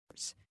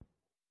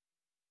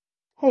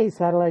Hey,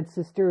 Satellite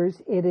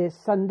Sisters. It is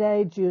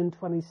Sunday, June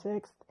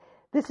 26th.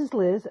 This is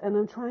Liz, and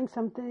I'm trying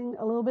something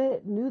a little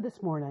bit new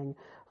this morning.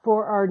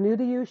 For our New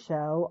to You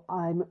show,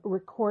 I'm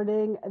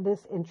recording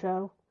this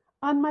intro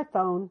on my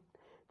phone,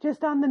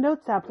 just on the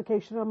Notes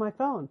application on my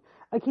phone.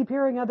 I keep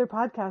hearing other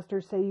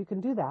podcasters say you can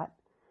do that,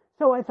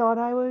 so I thought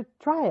I would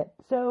try it.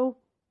 So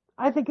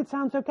I think it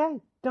sounds okay,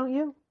 don't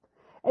you?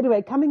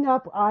 Anyway, coming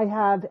up, I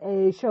have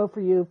a show for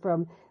you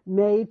from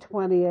May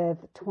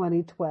 20th,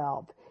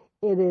 2012.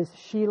 It is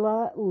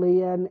Sheila,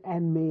 Lian,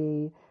 and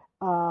me.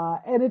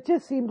 And it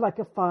just seemed like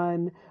a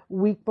fun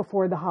week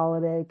before the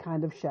holiday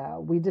kind of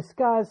show. We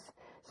discuss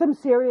some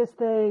serious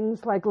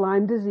things like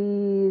Lyme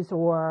disease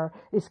or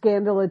a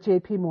scandal at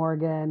JP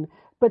Morgan.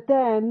 But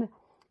then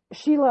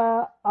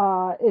Sheila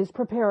is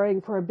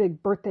preparing for a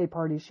big birthday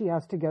party she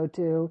has to go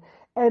to.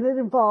 And it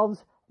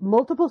involves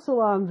multiple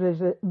salon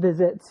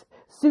visits,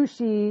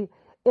 sushi,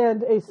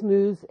 and a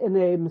snooze in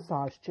a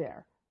massage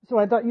chair. So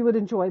I thought you would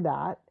enjoy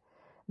that.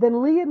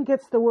 Then Lian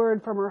gets the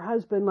word from her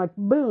husband, like,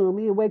 boom,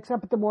 he wakes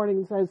up in the morning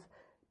and says,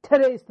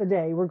 today's the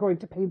day, we're going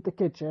to paint the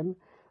kitchen.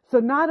 So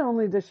not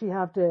only does she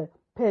have to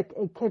pick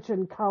a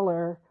kitchen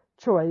color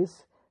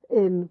choice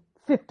in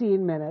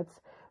 15 minutes,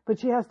 but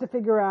she has to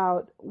figure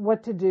out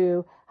what to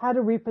do, how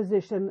to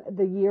reposition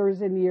the years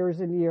and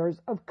years and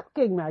years of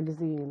cooking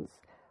magazines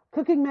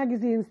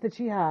that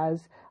she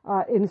has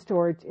in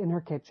storage in her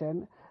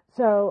kitchen.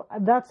 So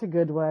that's a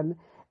good one.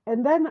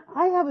 And then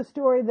I have a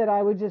story that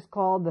I would just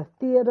call the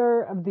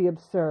theater of the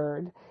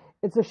absurd.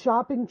 It's a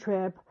shopping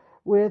trip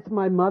with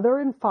my mother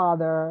and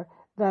father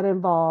that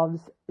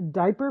involves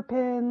diaper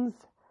pins,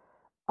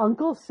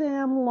 Uncle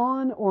Sam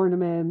lawn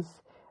ornaments,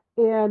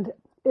 and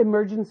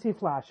emergency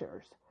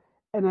flashers.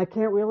 And I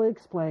can't really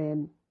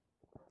explain.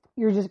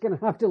 You're just going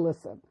to have to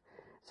listen.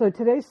 So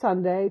today's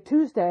Sunday.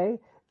 Tuesday,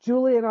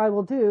 Julie and I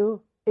will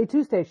do a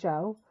Tuesday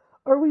show.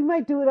 Or we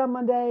might do it on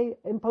Monday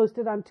and post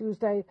it on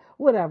Tuesday,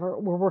 whatever.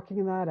 We're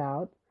working that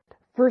out.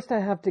 First,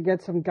 I have to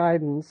get some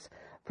guidance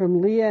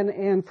from Lian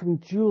and from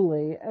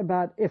Julie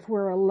about if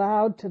we're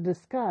allowed to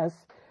discuss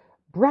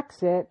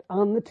Brexit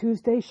on the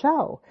Tuesday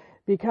show.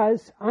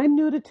 Because I'm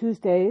new to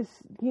Tuesdays.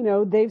 You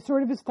know, they've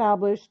sort of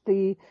established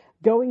the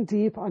going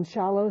deep on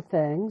shallow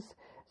things.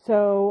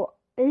 So,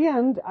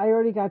 and I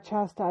already got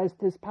chastised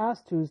this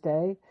past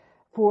Tuesday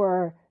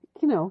for,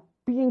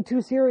 being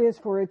too serious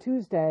for a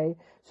Tuesday.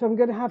 So I'm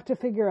going to have to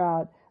figure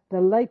out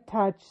the light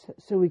touch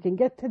so we can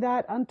get to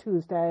that on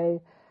Tuesday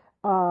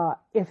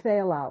if they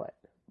allow it.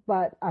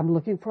 But I'm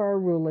looking for a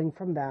ruling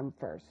from them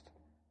first.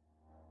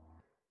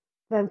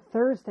 Then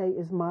Thursday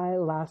is my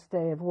last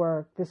day of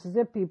work. This is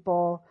it,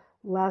 people.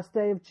 Last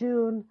day of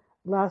June,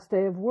 last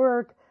day of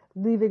work,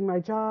 leaving my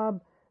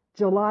job.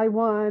 July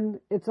 1,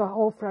 it's a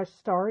whole fresh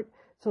start.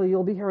 So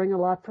you'll be hearing a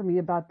lot from me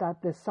about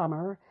that this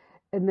summer.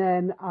 And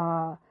then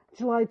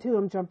July 2,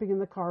 I'm jumping in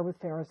the car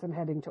with Ferris and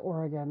heading to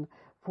Oregon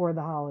for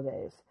the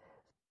holidays.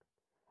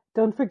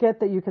 Don't forget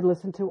that you can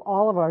listen to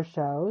all of our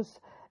shows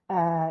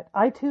at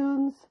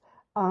iTunes,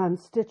 on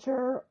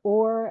Stitcher,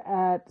 or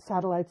at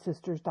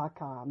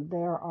satellitesisters.com.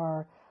 There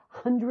are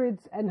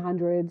hundreds and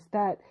hundreds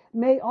that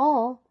may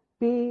all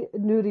be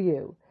new to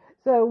you.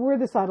 So we're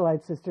the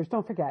Satellite Sisters.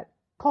 Don't forget,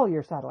 call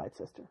your Satellite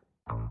Sister.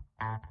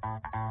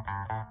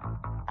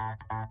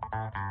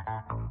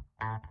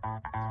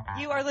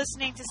 You are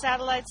listening to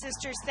Satellite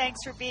Sisters. Thanks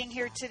for being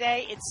here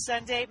today. It's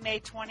Sunday, May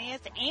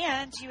 20th,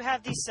 and you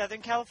have the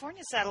Southern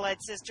California Satellite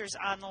Sisters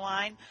on the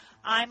line.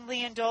 I'm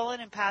Lian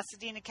Dolan in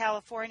Pasadena,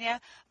 California.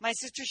 My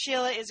sister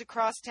Sheila is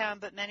across town,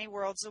 but many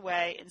worlds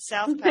away in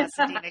South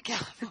Pasadena,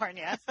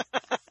 California.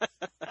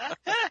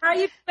 How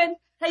you doing?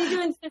 How you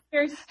doing,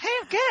 sisters? Hey,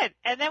 I'm good.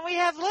 And then we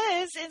have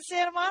Liz in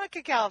Santa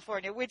Monica,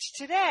 California, which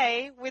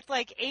today, with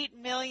like 8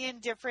 million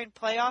different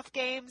playoff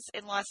games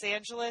in Los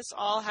Angeles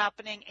all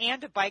happening,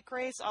 and a bike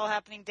race all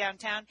happening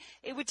downtown,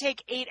 it would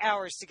take 8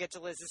 hours to get to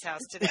Liz's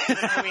house today from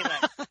where we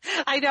live.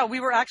 I know.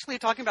 We were actually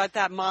talking about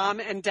that, Mom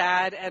and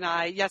Dad and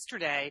I,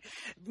 yesterday.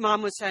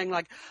 Mom was saying,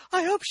 like,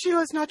 I hope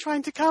Sheila's not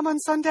trying to come on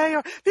Sunday,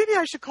 or maybe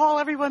I should call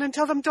everyone and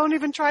tell them don't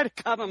even try to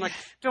come. I'm like,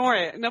 don't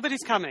worry,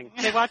 nobody's coming.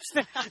 They watch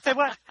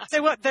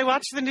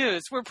the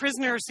news. We're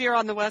prisoners here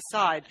on the West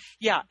Side.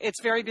 Yeah,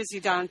 it's very busy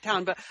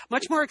downtown, but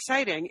much more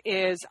exciting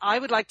is I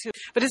would like to.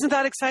 But isn't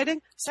that exciting?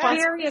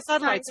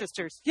 Satellite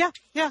Sisters. Yeah.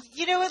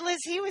 You know what, Liz?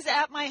 He was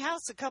at my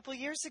house a couple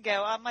years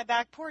ago on my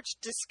back porch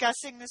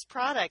discussing this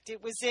product.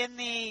 It was in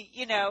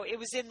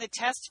the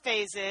test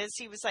phases.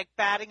 He was like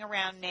batting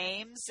around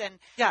names, and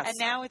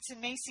now it's in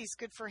Macy's.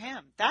 Good for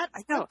him. I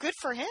know. Good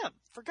for him.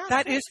 For God's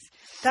sake.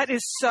 That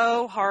is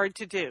so hard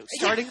to do.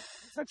 Starting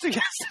a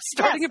business.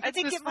 I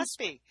think it must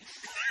be.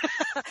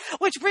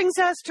 Which brings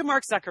us to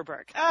Mark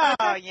Zuckerberg.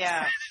 Oh,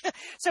 yeah.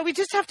 So we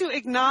just have to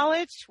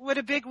acknowledge what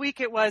a big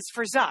week it was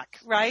for Zuck,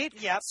 right?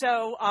 Yep.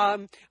 So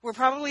we're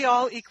probably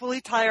all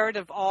equally tired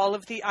of all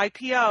of the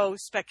IPO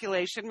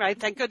speculation, right?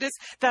 Thank goodness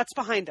that's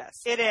behind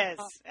us. It is.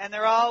 And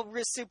they're all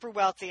super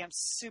wealthy. I'm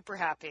super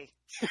happy.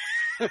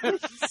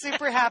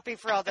 Super happy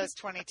for all those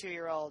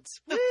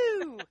 22-year-olds.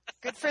 Woo!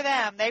 Good for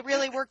them. They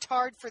really worked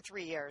hard for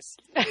 3 years.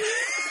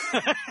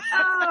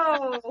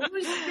 Oh,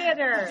 who's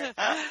bitter?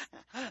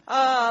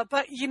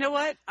 But you know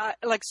what?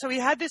 So he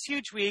had this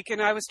huge week,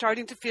 and I was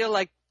starting to feel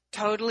like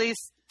totally,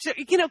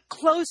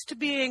 close to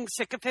being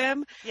sick of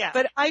him. Yeah.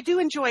 But I do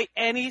enjoy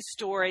any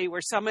story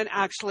where someone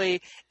actually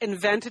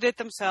invented it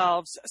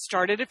themselves,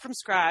 started it from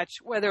scratch,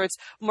 whether it's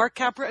Mark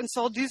Capra and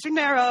Sol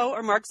DiGenero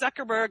or Mark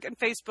Zuckerberg and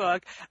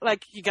Facebook.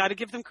 Like, you got to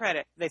give them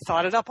credit. They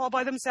thought it up all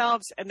by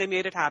themselves, and they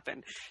made it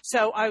happen.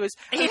 So I was...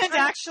 And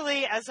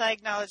actually, as I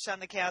acknowledged on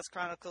the Chaos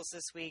Chronicles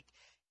this week,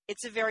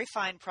 it's a very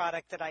fine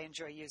product that I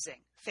enjoy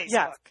using,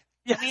 Facebook.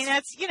 Yes. I mean,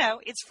 that's,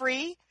 it's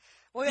free.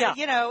 Well,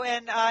 Yeah.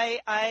 And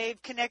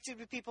I've connected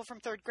with people from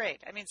third grade.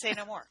 I mean, say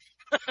no more.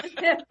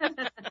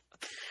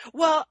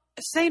 Well,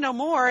 say no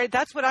more.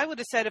 That's what I would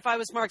have said if I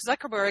was Mark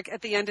Zuckerberg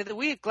at the end of the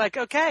week. Like,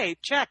 okay,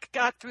 check,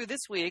 got through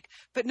this week.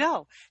 But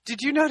no,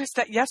 did you notice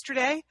that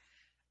yesterday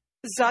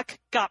Zuck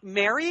got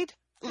married?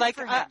 Good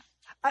for him.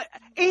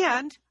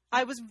 And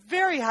I was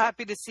very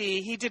happy to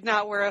see he did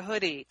not wear a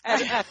hoodie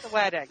at the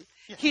wedding.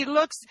 Yeah. He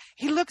looks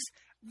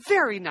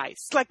very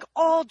nice, like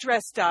all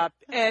dressed up.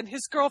 And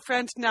his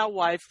girlfriend, now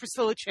wife,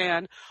 Priscilla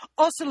Chan,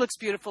 also looks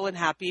beautiful and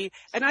happy.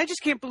 And I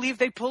just can't believe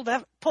they pulled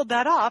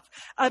that off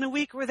on a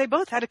week where they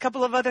both had a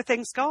couple of other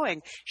things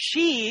going.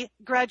 She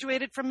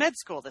graduated from med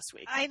school this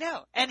week. I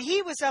know. And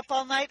he was up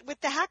all night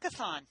with the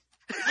hackathon.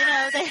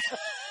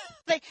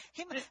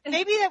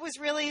 Maybe that was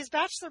really his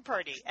bachelor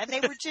party, and they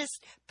were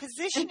just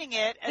positioning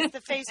it as the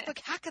Facebook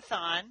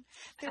hackathon.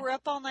 They were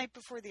up all night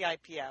before the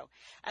IPO.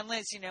 And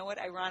Liz, you know what?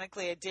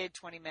 Ironically, I did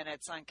 20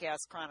 minutes on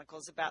Chaos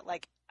Chronicles about,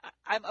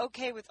 I'm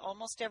okay with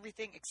almost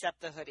everything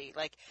except the hoodie.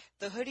 Like,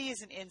 the hoodie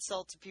is an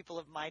insult to people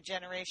of my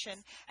generation.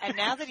 And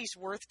now that he's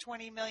worth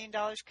 $20 million,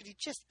 could he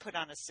just put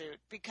on a suit?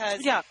 Because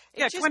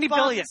 $20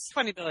 billion.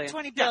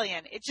 $20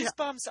 billion. It just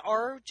bums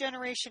our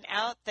generation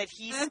out that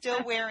he's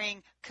still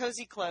wearing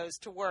cozy clothes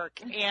to work.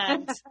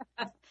 And,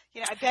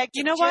 I beg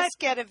you, just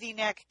get a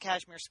V-neck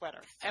cashmere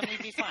sweater, and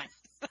we'd be fine.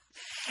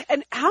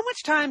 And how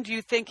much time do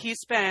you think he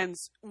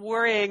spends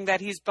worrying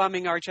that he's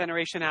bumming our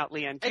generation out,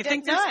 Leanne? Do you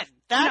think none?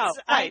 No, right.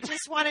 I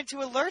just wanted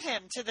to alert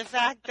him to the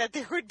fact that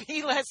there would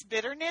be less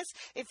bitterness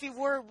if he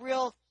wore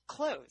real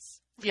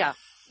clothes. Yeah.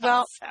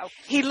 Well, So.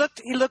 he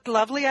looked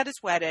lovely at his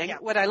wedding. Yeah.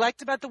 What I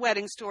liked about the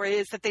wedding story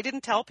is that they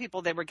didn't tell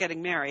people they were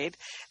getting married.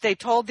 They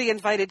told the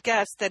invited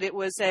guests that it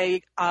was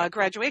a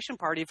graduation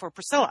party for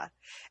Priscilla.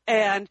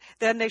 And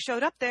then they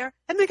showed up there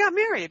and they got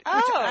married.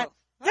 Oh.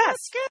 Yes.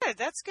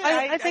 That's good.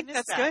 I think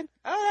that's good.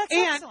 Oh,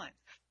 that's excellent.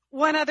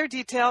 One other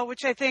detail,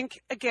 which I think,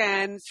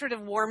 again, sort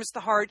of warms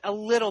the heart a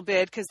little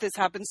bit because this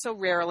happens so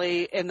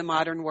rarely in the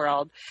modern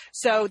world.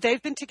 So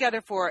they've been together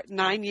for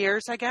 9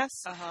 years, I guess.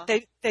 Uh-huh.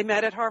 They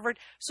met at Harvard.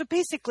 So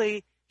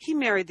basically, he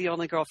married the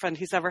only girlfriend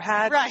he's ever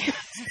had. Right.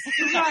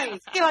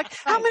 Right. You're like,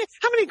 how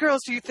many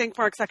girls do you think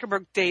Mark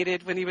Zuckerberg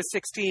dated when he was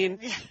 16?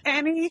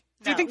 Any?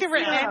 Do you think there were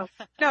any?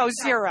 No,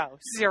 zero.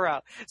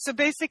 So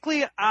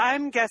basically,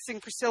 I'm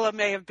guessing Priscilla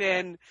may have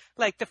been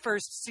like the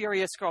first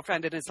serious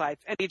girlfriend in his life,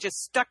 and he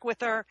just stuck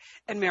with her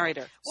and married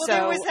her. Well,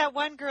 there was that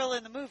one girl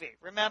in the movie,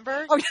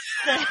 remember? Oh,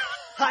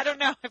 I don't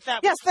know if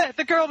that was... Yes,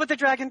 the girl with the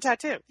dragon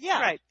tattoo.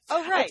 Yeah. Right.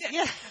 Oh, right.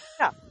 Yeah.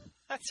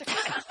 That's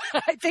right.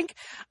 I think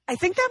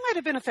that might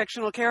have been a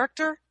fictional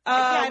character.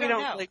 I we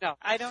don't know. really know.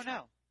 I don't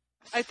know.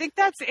 I think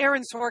that's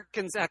Aaron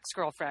Sorkin's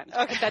ex-girlfriend.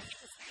 Okay.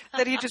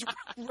 That he just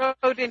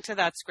wrote into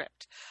that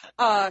script.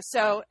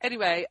 So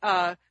anyway,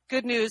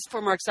 good news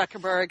for Mark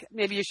Zuckerberg.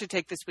 Maybe you should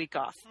take this week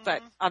off,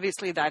 but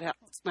obviously that's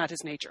not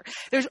his nature.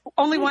 There's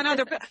only one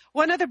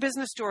other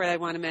business story I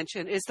want to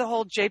mention is the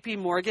whole JP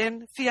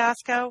Morgan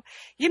fiasco.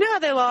 You know how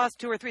they lost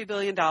 $2 or $3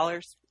 billion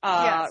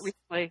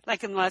recently,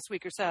 like in the last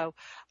week or so.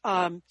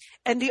 And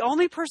the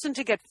only person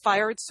to get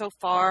fired so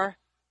far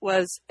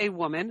was a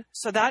woman,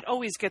 so that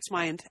always gets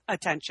my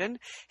attention.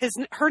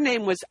 Her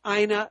name was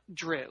Ina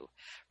Drew,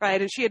 right?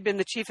 And she had been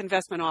the chief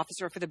investment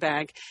officer for the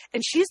bank,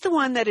 and she's the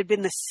one that had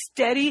been the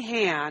steady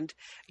hand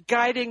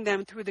guiding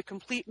them through the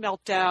complete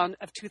meltdown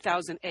of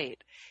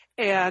 2008.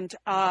 And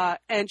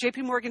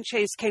JP Morgan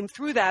Chase came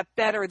through that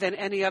better than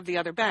any of the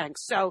other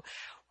banks. So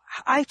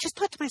I just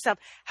thought to myself,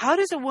 how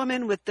does a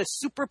woman with the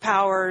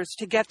superpowers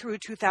to get through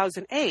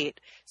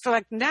 2008? So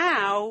like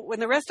now, when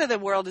the rest of the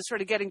world is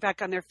sort of getting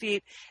back on their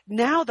feet,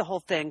 now the whole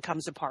thing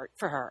comes apart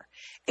for her.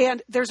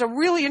 And there's a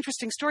really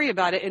interesting story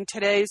about it in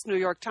today's New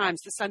York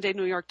Times, the Sunday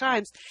New York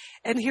Times.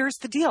 And here's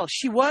the deal.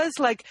 She was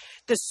like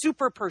the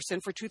super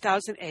person for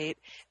 2008.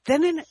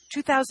 Then in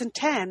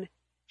 2010,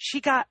 she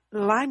got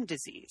Lyme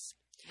disease.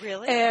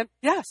 Really? And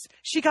yes,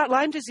 she got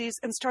Lyme disease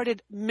and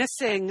started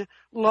missing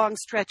long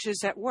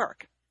stretches at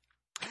work.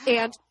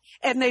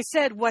 And they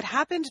said what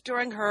happened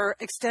during her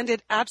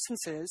extended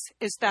absences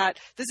is that,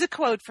 this is a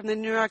quote from the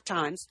New York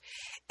Times,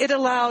 it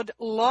allowed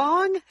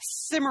long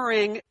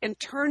simmering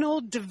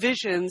internal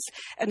divisions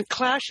and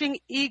clashing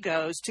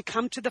egos to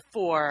come to the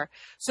fore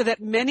so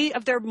that many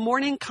of their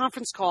morning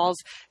conference calls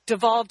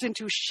devolved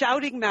into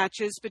shouting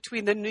matches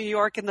between the New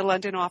York and the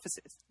London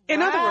offices.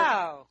 In other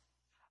words,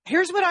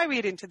 Here's what I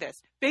read into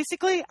this.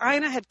 Basically,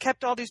 Ina had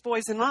kept all these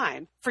boys in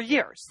line for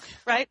years,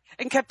 right?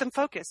 And kept them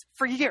focused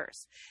for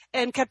years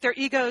and kept their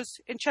egos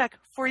in check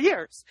for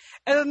years.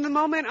 And then the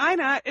moment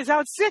Ina is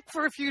out sick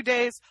for a few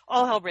days,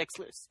 all hell breaks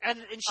loose. And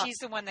she's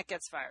the one that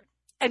gets fired.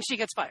 And she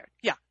gets fired.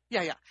 Yeah.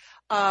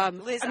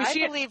 Liz, I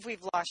believe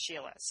we've lost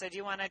Sheila. So do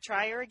you want to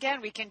try her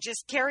again? We can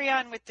just carry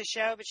on with the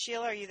show. But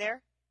Sheila, are you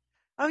there?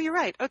 Oh, you're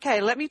right. Okay,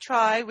 let me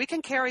try. We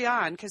can carry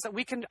on because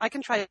I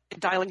can try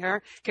dialing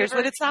her. Here's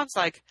what it sounds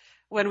like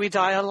when we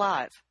dial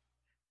live.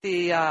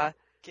 Give her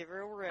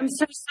a room. I'm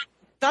so sorry.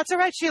 That's all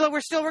right, Sheila. We're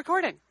still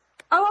recording.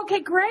 Oh, okay,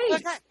 great.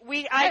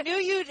 Okay. I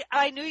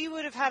knew you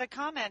would have had a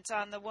comment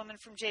on the woman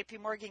from J.P.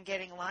 Morgan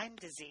getting Lyme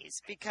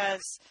disease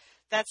because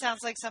that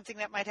sounds like something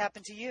that might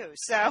happen to you.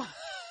 So.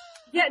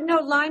 Yeah, no,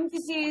 Lyme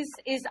disease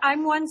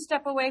I'm one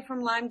step away from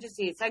Lyme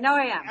disease. I know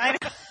I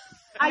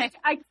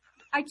am.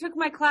 I took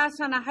my class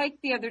on a hike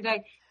the other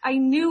day. I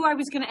knew I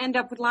was going to end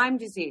up with Lyme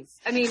disease.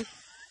 I mean,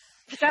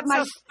 that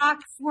my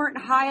socks weren't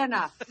high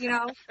enough,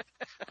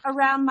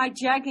 around my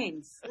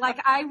jeggings. Like,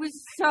 I was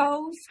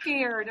so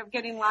scared of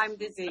getting Lyme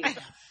disease.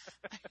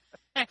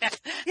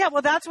 Yeah,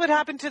 well, that's what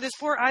happened to this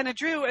poor Ina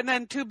Drew, and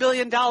then $2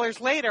 billion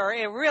later,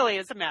 it really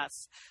is a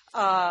mess.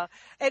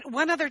 And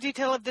one other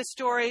detail of this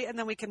story, and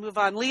then we can move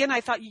on. Leon,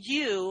 I thought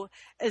you,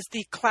 as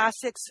the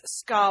classics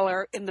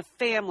scholar in the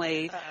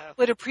family,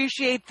 would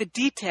appreciate the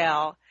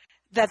detail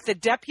that the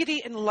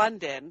deputy in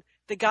London,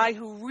 the guy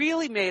who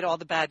really made all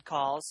the bad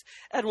calls,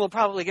 and will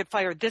probably get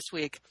fired this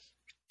week,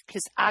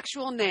 his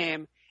actual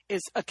name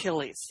is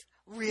Achilles.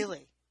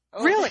 Really?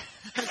 Oh, really?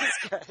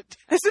 That's good.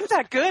 Isn't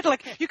that good?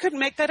 Like, you couldn't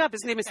make that up.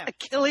 His name is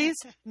Achilles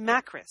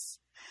Macris.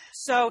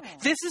 So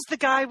this is the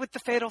guy with the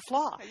fatal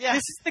flaw. Yeah.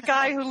 This is the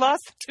guy who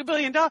lost $2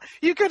 billion.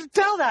 You could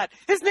tell that.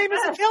 His name is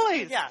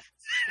Achilles. Yeah.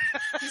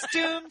 He's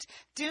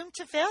doomed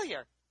to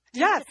failure.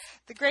 Yes.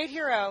 The great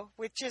hero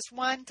with just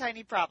one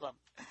tiny problem.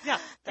 Yeah.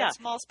 That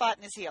small spot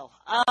in his heel.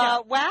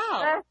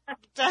 Wow.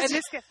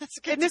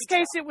 In this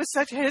case, it was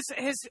such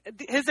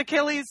his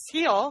Achilles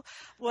heel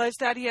was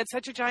that he had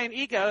such a giant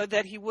ego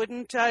that he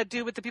wouldn't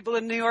do what the people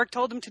in New York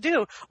told him to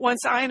do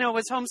once Ina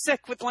was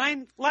homesick with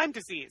Lyme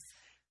disease.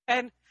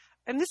 And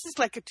this is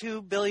like a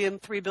 $2 billion,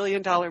 $3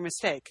 billion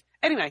mistake.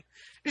 Anyway,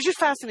 it's just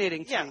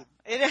fascinating to me.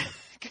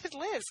 Good,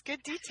 Liz.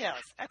 Good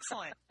details.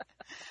 Excellent.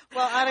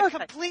 Well, on a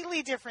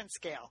completely different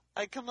scale,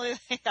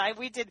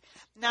 we did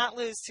not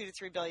lose $2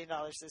 to $3 billion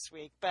this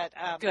week, but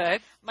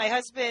good. My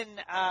husband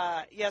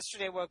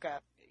yesterday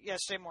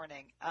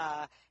morning.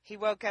 He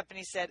woke up and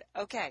he said,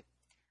 "Okay,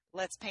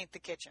 let's paint the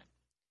kitchen."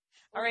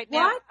 All right,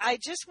 now I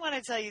just want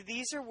to tell you,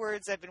 these are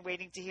words I've been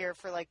waiting to hear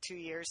for like 2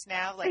 years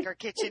now. Like, our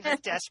kitchen has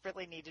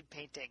desperately needed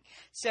painting.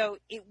 So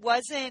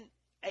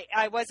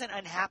I wasn't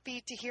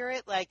unhappy to hear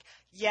it. Like,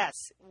 yes,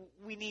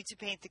 we need to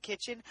paint the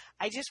kitchen.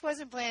 I just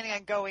wasn't planning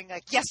on going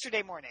like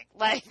yesterday morning.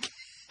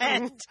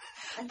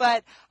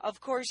 But of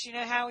course, you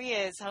know how he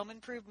is. Home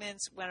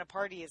improvements when a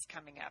party is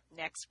coming up.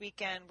 Next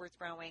weekend, we're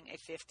throwing a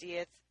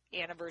 50th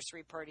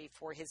anniversary party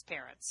for his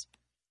parents.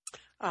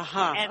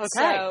 And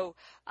so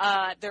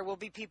there will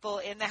be people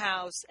in the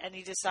house, and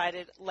he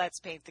decided, let's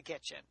paint the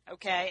kitchen.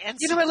 Okay. And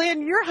you know what,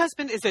 Lynn? Your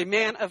husband is a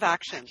man of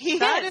action. He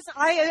is.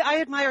 I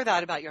admire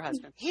that about your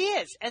husband. He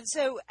is. And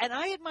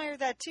I admire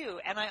that too.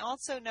 And I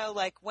also know,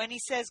 like, when he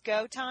says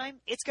go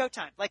time, it's go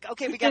time. Like,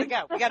 okay, we got to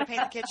go. We got to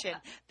paint the kitchen,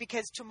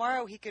 because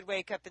tomorrow he could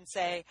wake up and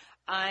say,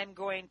 I'm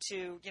going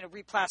to,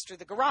 replaster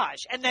the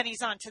garage. And then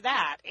he's on to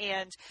that.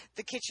 And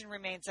the kitchen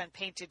remains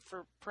unpainted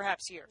for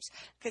perhaps years,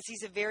 because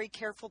he's a very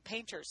careful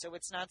painter. So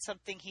it's not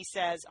something he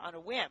says on a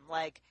whim.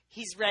 Like,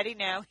 he's ready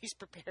now. He's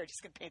prepared.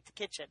 He's going to paint the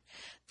kitchen.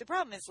 The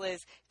problem is,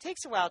 Liz, it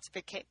takes a while to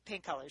pick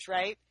paint colors,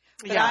 right?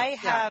 But I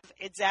have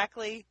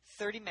exactly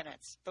 30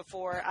 minutes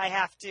before I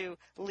have to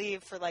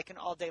leave for like an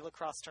all-day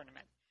lacrosse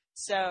tournament.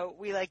 So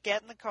we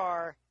get in the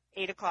car,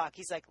 8 o'clock.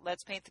 He's like,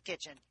 let's paint the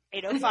kitchen.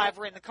 8:05,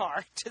 we're in the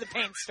car to the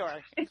paint store.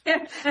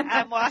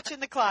 I'm watching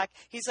the clock.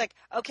 He's like,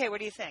 okay, what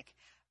do you think?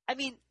 I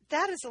mean,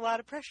 that is a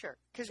lot of pressure.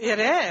 It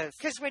is.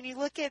 Because when you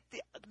look at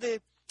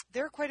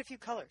there are quite a few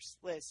colors,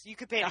 Liz. You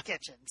could paint a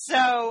kitchen.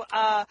 So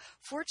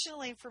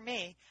fortunately for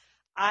me,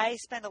 I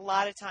spend a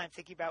lot of time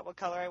thinking about what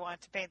color I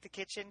want to paint the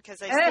kitchen, because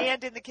I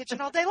stand in the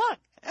kitchen all day long.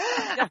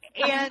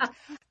 And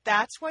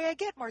that's why I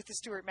get Martha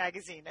Stewart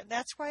magazine, and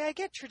that's why I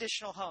get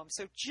Traditional Home.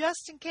 So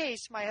just in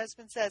case my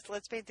husband says,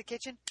 let's paint the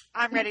kitchen,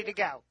 I'm ready to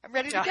go. I'm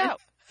ready to go.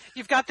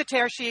 You've got the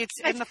tear sheets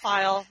in the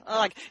file.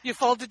 You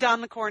folded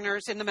down the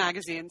corners in the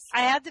magazines.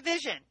 I had the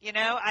vision,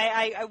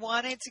 I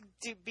wanted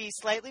to be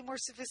slightly more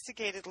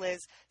sophisticated, Liz.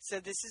 So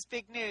this is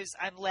big news.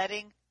 I'm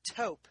letting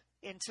taupe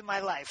into my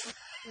life.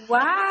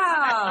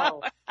 Wow.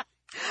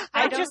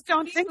 I just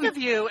don't think of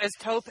you as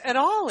taupe at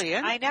all,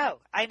 Ian. I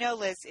know,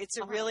 Liz. It's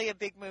really a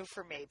big move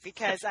for me,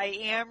 because I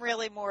am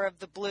really more of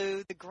the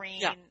blue, the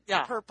green,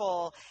 the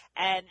purple,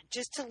 and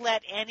just to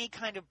let any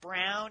kind of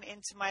brown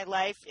into my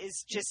life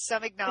is just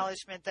some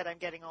acknowledgement that I'm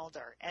getting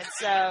older. And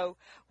so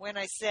when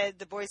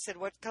the boys said,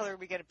 what color are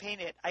we going to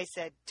paint it? I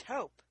said,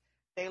 taupe.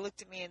 They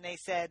looked at me and they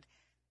said,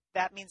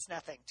 that means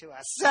nothing to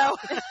us. So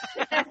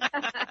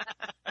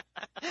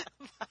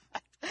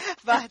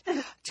but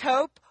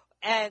taupe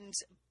and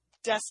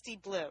dusty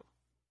blue.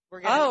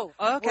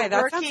 Okay.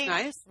 That sounds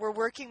nice. We're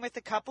working with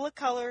a couple of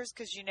colors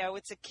because,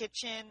 it's a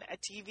kitchen, a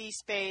TV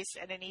space,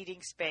 and an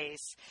eating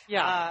space.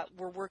 Yeah.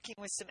 We're working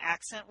with some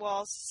accent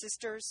walls,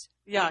 sisters.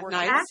 Yeah,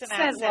 nice.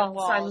 Accent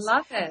walls. I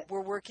love it.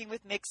 We're working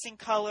with mixing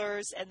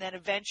colors, and then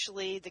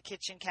eventually the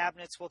kitchen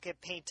cabinets will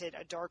get painted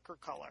a darker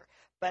color.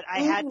 But I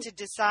had to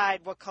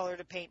decide what color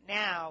to paint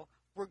now,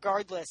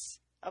 regardless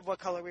of what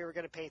color we were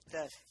going to paint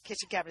the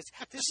kitchen cabinets.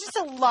 There's just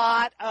a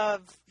lot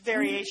of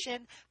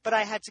variation, but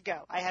I had to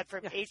go. I had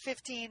from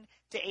 8:15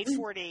 to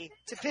 8:40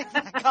 to pick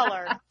my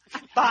color,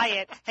 buy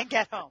it, and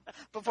get home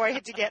before I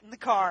had to get in the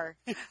car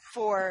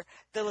for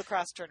the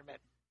lacrosse tournament.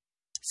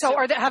 So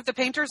have the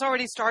painters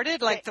already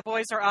started? Like the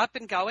boys are up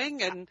and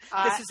going, and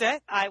this is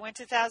it? I went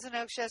to Thousand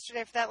Oaks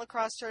yesterday for that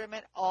lacrosse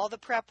tournament. All the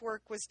prep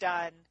work was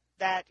done.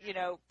 That,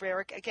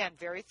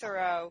 very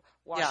thorough,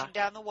 washing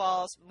down the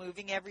walls,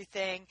 moving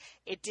everything.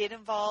 It did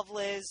involve,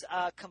 Liz,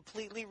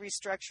 completely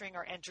restructuring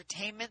our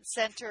entertainment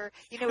center.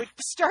 It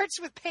starts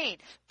with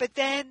paint, but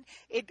then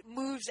it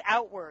moves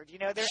outward.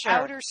 There are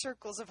outer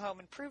circles of home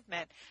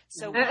improvement.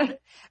 So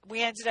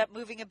we ended up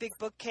moving a big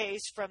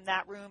bookcase from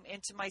that room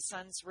into my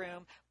son's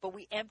room, but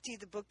we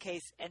emptied the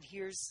bookcase, and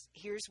here's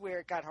where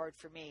it got hard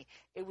for me.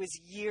 It was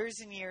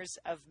years and years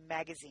of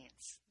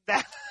magazines.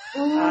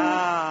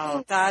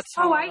 Oh, that's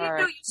hard. I didn't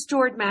know you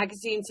stored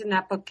magazines in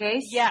that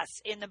bookcase. Yes,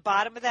 in the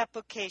bottom of that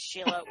bookcase,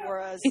 Sheila,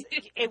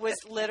 it was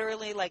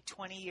literally like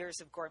 20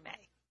 years of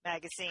Gourmet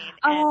magazine.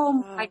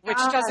 My God. Which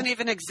doesn't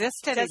even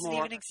exist anymore. Doesn't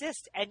even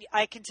exist. And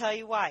I can tell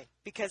you why.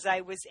 Because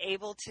I was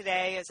able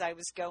today, as I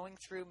was going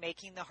through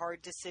making the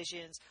hard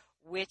decisions,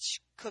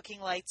 which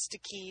cooking lights to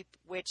keep,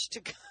 which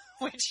to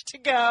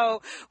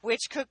go,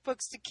 which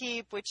cookbooks to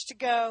keep, which to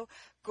go.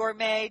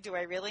 Gourmet, do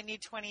I really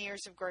need 20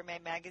 years of Gourmet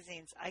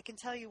magazines? I can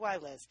tell you why,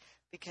 Liz.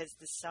 Because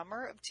the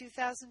summer of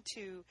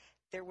 2002,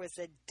 there was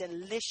a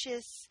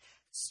delicious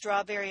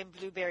strawberry and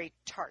blueberry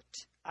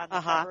tart on the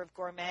cover of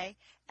Gourmet.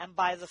 And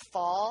by the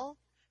fall,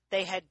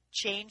 they had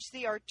changed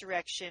the art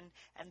direction,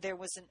 and there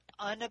was an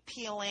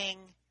unappealing,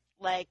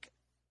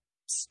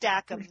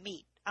 stack of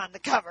meat on the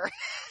cover.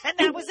 And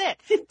that was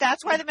it.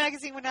 That's why the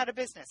magazine went out of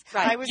business.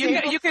 Right.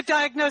 You could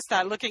diagnose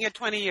that looking at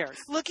 20 years.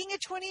 Looking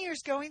at 20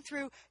 years, going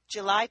through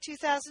July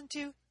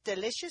 2002,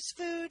 delicious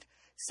food.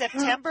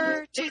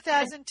 September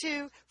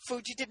 2002,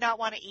 food you did not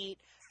want to eat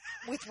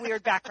with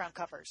weird background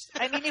covers.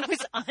 I mean, it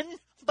was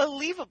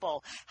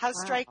unbelievable how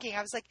striking.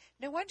 I was like,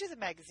 no wonder the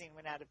magazine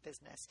went out of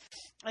business.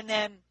 And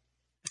then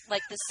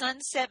the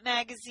Sunset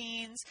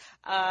magazines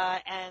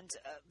and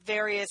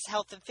various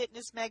health and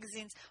fitness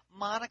magazines.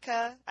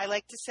 Monica, I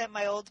like to send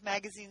my old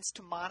magazines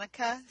to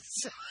Monica.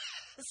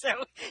 So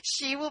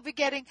she will be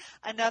getting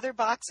another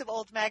box of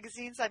old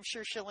magazines I'm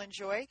sure she'll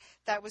enjoy.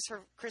 That was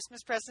her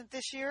Christmas present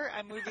this year.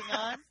 I'm moving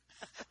on.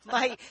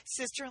 My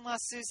sister-in-law,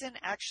 Susan,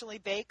 actually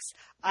bakes.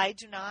 I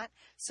do not.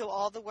 So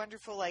all the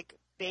wonderful,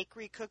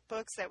 bakery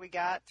cookbooks that we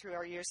got through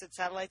our years at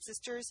Satellite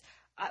Sisters,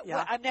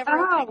 I'm never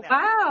opening them.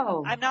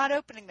 Wow. I'm not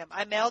opening them.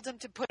 I mailed them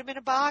to put them in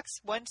a box.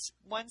 One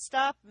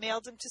stop,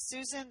 mailed them to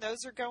Susan.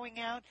 Those are going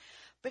out.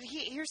 But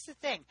here's the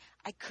thing.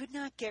 I could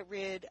not get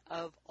rid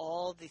of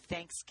all the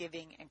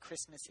Thanksgiving and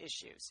Christmas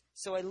issues.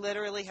 So I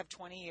literally have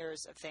 20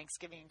 years of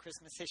Thanksgiving and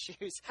Christmas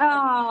issues.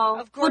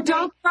 Oh, well,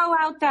 don't throw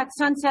out that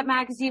Sunset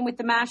magazine with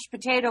the mashed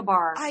potato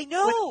bar. I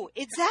know.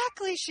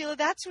 Exactly, Sheila.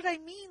 That's what I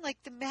mean.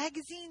 The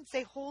magazines,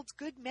 they hold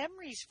good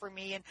memories for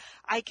me. And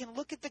I can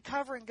look at the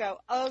cover and go,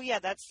 oh, yeah,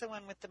 that's the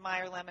one with the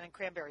Meyer lemon and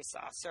cranberry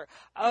sauce. Or,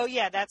 oh,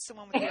 yeah, that's the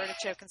one with the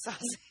artichoke and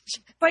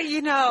sausage. But,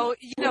 you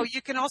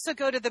can also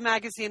go to the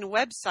magazine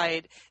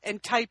website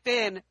and type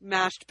in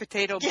mashed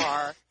potato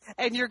bar,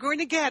 and you're going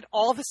to get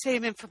all the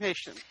same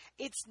information.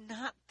 It's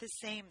not the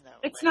same, though.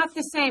 It's not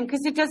the same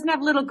because it doesn't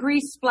have little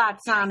grease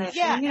splats on it.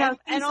 Yeah,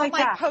 and all my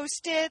that.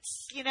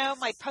 Post-its,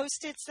 my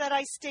Post-its that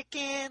I stick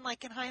in,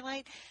 and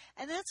highlight.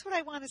 And that's what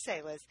I want to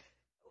say, Liz.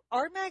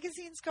 Are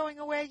magazines going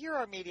away? You're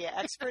our media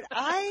expert.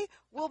 I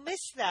will miss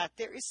that.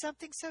 There is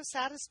something so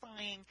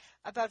satisfying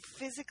about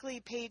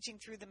physically paging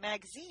through the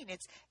magazine.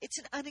 It's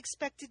an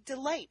unexpected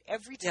delight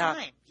every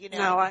time.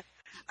 No,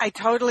 I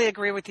totally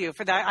agree with you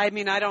for that. I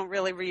mean, I don't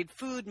really read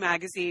food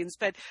magazines,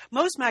 but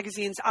most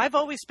magazines, I've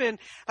always been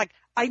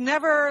I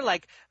never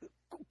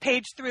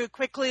page through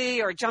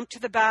quickly or jump to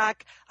the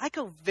back. I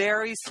go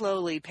very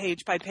slowly,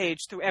 page by page,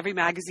 through every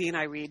magazine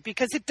I read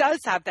because it does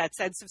have that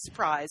sense of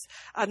surprise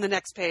on the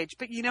next page.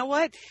 But you know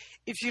what?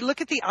 If you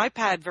look at the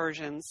iPad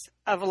versions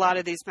of a lot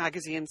of these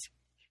magazines,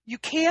 you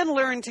can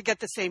learn to get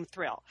the same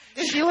thrill.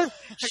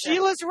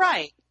 Sheila's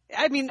right.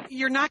 I mean,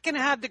 you're not going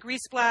to have the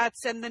grease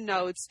splats and the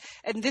notes.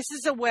 And this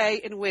is a way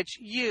in which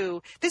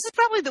this is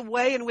probably the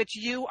way in which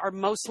you are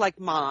most like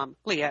Mom,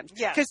 Leanne.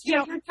 Yeah. Because,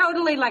 you're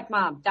totally like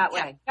Mom that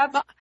way.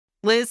 Yep.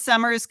 Liz,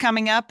 summer is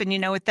coming up, and you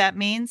know what that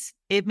means?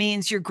 It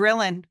means you're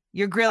grilling.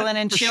 You're grilling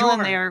and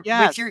chilling there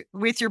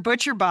with your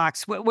butcher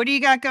box. What do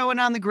you got going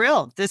on the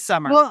grill this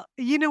summer? Well,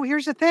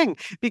 here's the thing.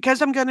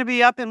 Because I'm going to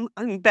be up in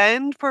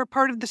Bend for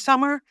part of the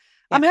summer,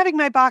 Yeah. I'm having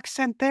my box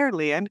sent there,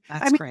 Lian.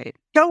 That's great.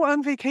 Go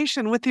on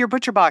vacation with your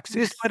butcher box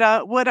is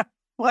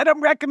what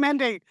I'm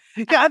recommending.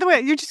 Yeah, other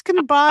way, you're just going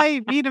to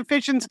buy meat and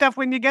fish and stuff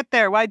when you get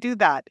there. Why do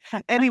that?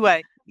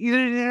 Anyway,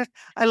 I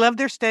love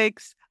their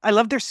steaks. I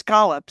love their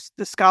scallops.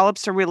 The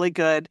scallops are really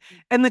good.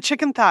 And the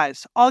chicken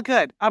thighs, all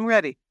good. I'm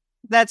ready.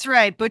 That's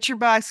right.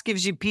 ButcherBox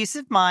gives you peace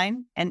of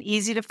mind and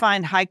easy to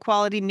find high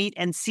quality meat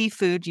and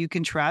seafood you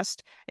can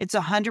trust. It's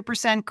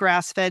 100%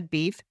 grass-fed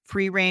beef,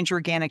 free-range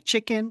organic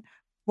chicken,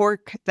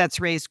 pork that's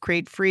raised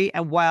crate-free,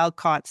 and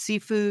wild-caught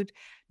seafood.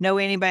 No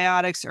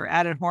antibiotics or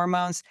added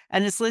hormones.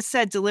 And as Liz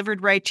said,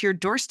 delivered right to your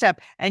doorstep.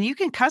 And you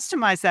can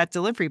customize that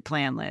delivery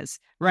plan, Liz,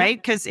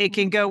 right? Because it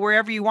can go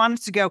wherever you want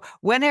it to go,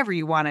 whenever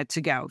you want it to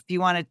go. If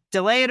you want to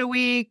delay it a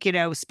week,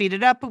 speed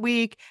it up a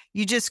week,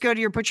 you just go to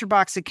your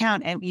ButcherBox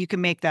account and you can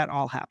make that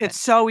all happen.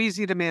 It's so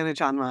easy to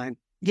manage online.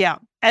 Yeah.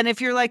 And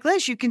if you're like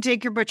Liz, you can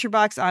take your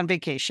ButcherBox on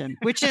vacation,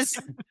 which is...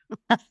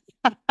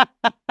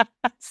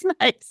 That's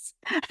nice.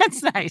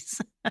 That's nice.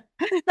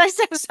 Nice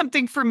to have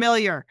something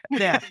familiar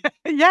there.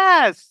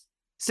 Yes.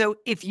 So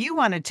if you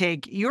want to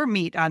take your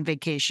meat on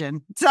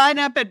vacation, sign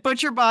up at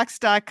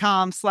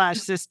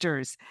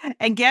butcherbox.com/sisters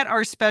and get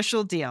our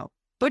special deal.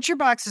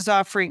 ButcherBox is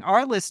offering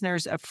our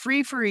listeners a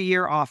free for a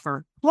year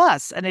offer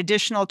plus an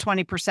additional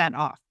 20%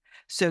 off.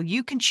 So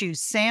you can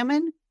choose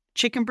salmon,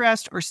 chicken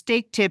breast, or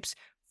steak tips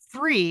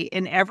free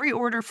in every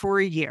order for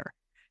a year.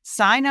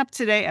 Sign up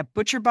today at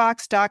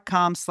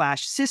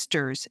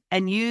butcherbox.com/sisters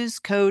and use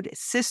code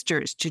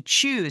SISTERS to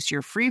choose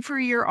your free for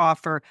a year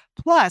offer,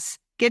 plus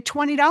get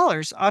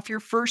 $20 off your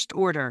first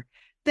order.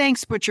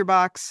 Thanks,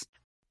 ButcherBox.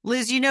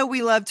 Liz,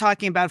 we love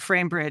talking about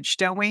FrameBridge,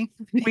 don't we?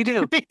 We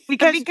do.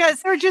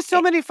 because there are just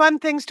so many fun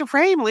things to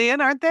frame,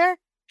 Lian, aren't there?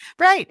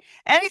 Right.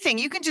 Anything.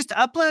 You can just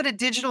upload a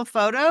digital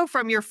photo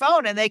from your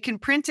phone and they can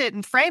print it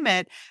and frame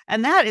it.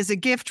 And that is a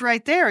gift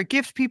right there, a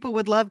gift people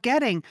would love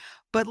getting.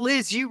 But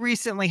Liz, you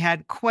recently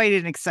had quite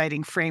an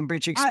exciting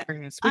FrameBridge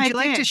experience. Would you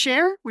like to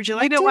share? Would you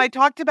like to? I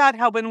talked about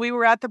how when we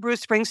were at the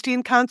Bruce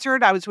Springsteen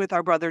concert, I was with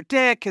our brother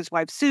Dick, his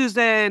wife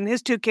Susan,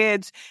 his two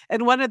kids,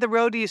 and one of the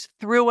roadies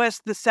threw us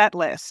the set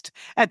list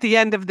at the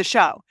end of the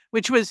show,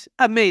 which was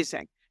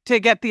amazing to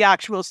get the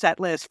actual set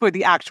list for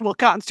the actual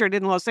concert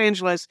in Los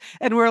Angeles.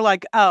 And we're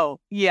like,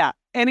 oh, yeah,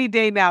 any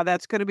day now,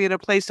 that's going to be in a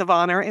place of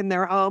honor in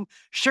their home.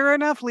 Sure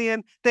enough,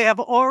 Lian, they have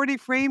already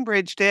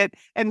FrameBridged it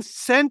and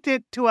sent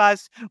it to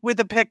us with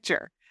a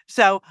picture.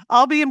 So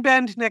I'll be in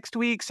Bend next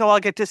week, so I'll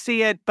get to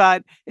see it.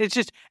 But it's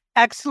just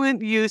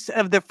excellent use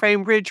of the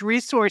FrameBridge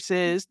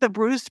resources, the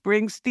Bruce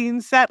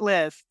Springsteen set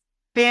list.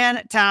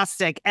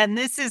 Fantastic. And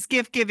this is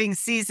gift giving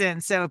season.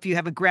 So if you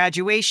have a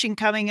graduation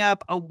coming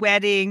up, a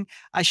wedding,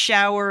 a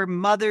shower,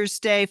 Mother's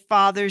Day,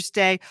 Father's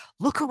Day,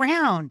 look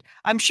around.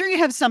 I'm sure you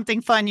have something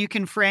fun you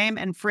can frame,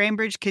 and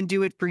FrameBridge can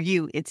do it for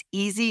you. It's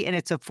easy and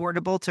it's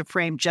affordable to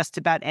frame just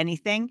about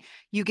anything.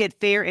 You get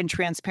fair and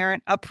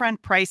transparent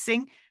upfront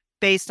pricing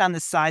based on the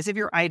size of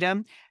your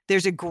item.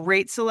 There's a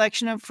great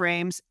selection of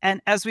frames.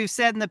 And as we've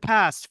said in the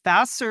past,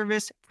 fast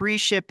service, free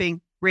shipping,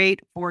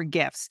 great for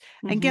gifts.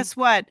 Mm-hmm. And guess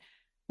what?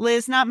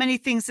 Liz, not many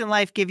things in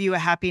life give you a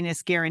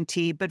happiness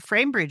guarantee, but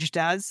FrameBridge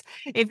does.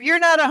 If you're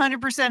not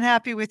 100%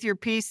 happy with your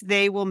piece,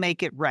 they will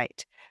make it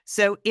right.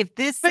 So if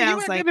this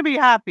sounds like... You're going to be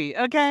happy,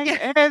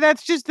 okay?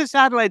 That's just the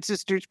Satellite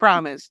Sisters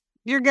promise.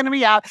 You're going to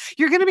be out.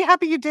 You're going to be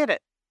happy you did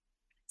it.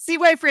 See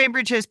why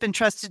FrameBridge has been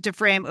trusted to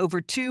frame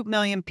over 2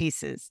 million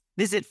pieces.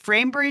 Visit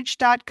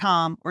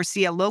framebridge.com or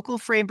see a local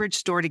FrameBridge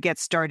store to get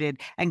started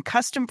and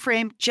custom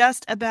frame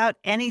just about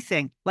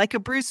anything, like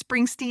a Bruce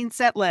Springsteen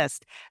set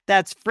list.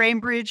 That's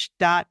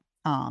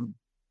framebridge.com.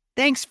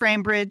 Thanks,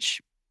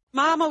 FrameBridge.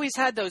 Mom always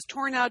had those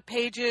torn out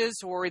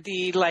pages or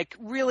the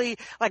really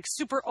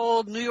super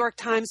old New York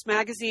Times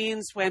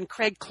magazines when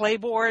Craig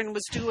Claiborne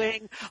was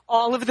doing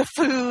all of the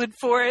food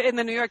in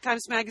the New York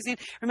Times magazine.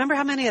 Remember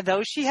how many of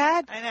those she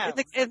had? I know.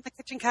 In the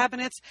kitchen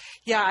cabinets?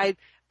 Yeah,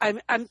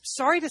 I'm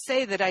sorry to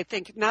say that I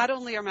think not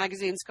only are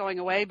magazines going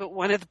away, but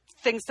one of the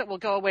things that will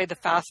go away the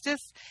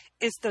fastest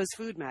is those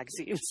food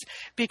magazines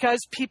because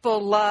people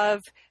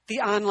love the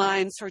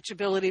online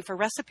searchability for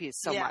recipes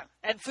so much.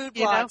 And food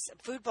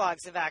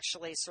blogs have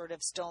actually sort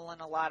of stolen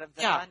a lot of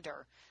the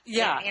thunder.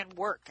 And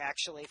work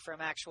actually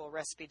from actual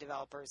recipe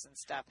developers and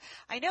stuff.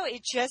 I know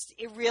it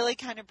really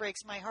kind of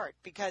breaks my heart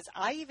because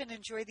I even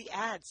enjoy the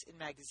ads in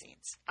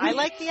magazines. I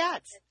like the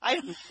ads.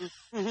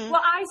 Well,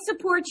 I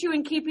support you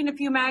in keeping a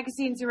few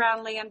magazines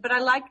around, Lian, but I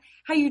like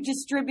how you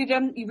distribute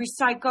them, you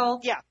recycle,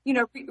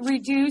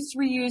 reduce,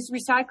 reuse,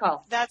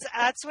 recycle.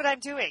 That's what I'm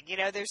doing.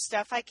 There's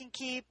stuff I can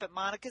keep, but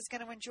Monica's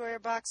going to enjoy her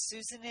box.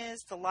 Susan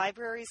is. The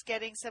library's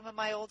getting some of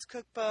my old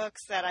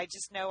cookbooks that I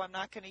just know I'm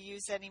not going to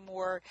use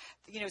anymore.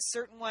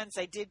 Certain ones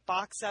I did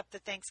box up the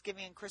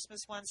Thanksgiving and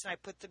Christmas ones, and I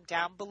put them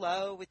down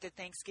below with the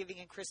Thanksgiving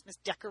and Christmas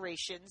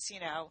decorations.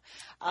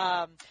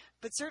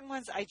 But certain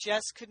ones I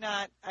just could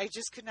not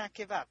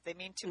give up. They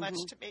mean too much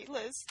to me,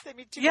 Liz. They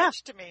mean too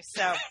much to me.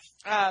 So,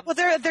 well,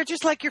 they're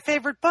just like your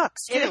favorite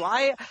books too.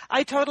 I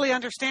totally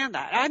understand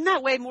that. I'm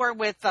that way more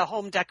with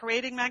home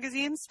decorating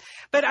magazines,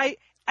 but I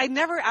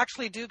never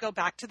actually do go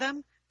back to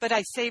them but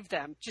I save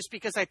them just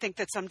because I think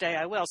that someday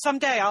I will.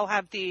 Someday I'll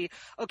have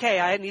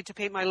I need to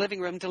paint my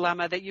living room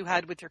dilemma that you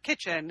had with your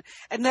kitchen,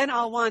 and then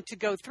I'll want to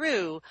go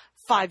through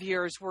 5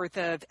 years worth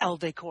of Elle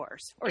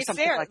decors or it's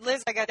something there. like that.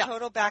 Liz, I got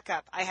total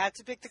backup. I had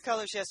to pick the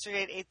colors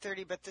yesterday at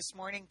 8:30, but this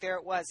morning there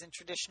it was in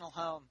traditional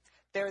home.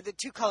 There are the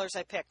 2 colors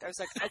I picked. I was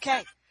like,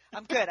 okay,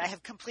 I'm good. I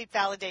have complete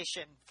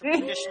validation for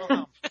traditional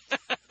home.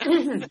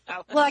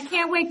 Well, I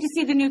can't wait to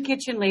see the new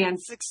kitchen, Leanne.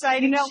 It's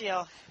exciting,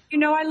 Sheila. You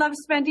know I love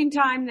spending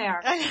time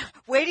there.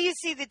 Wait till you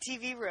see the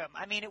TV room.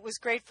 I mean, it was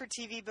great for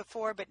TV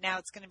before, but now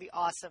it's going to be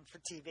awesome for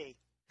TV.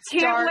 It's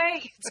Can't dark,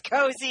 wait. It's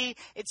cozy.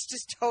 It's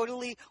just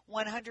totally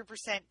 100%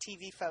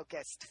 TV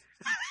focused.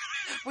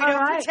 We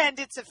don't pretend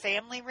it's a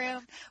family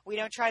room. We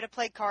don't try to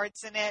play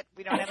cards in it.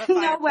 We don't have a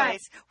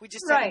fireplace. We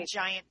just have a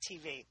giant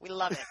TV. We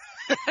love it.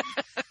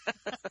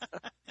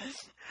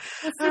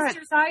 Well,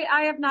 sisters,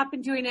 I have not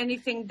been doing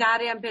anything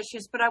that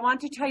ambitious, but I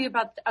want to tell you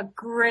about a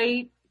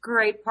great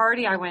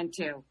party I went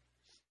to.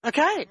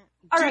 Okay.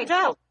 All right.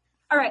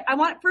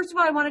 First of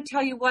all, I want to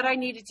tell you what I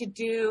needed to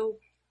do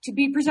to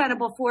be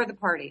presentable for the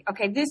party.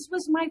 Okay. This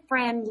was my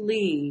friend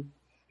Lee's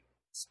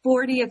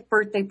 40th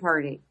birthday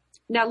party.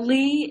 Now,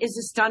 Lee is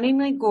a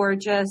stunningly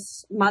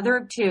gorgeous mother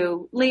of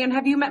 2. Leanne,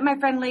 have you met my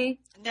friend Lee?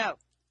 No.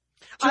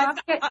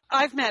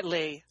 I've met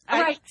Lee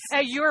at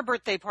your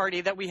birthday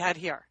party that we had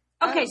here.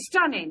 Okay.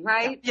 Stunning,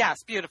 right?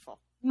 Yes. Beautiful.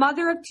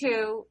 Mother of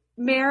 2,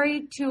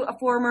 married to a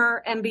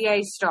former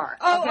NBA star.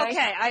 Oh,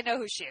 okay. I know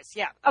who she is.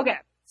 Yeah. Okay.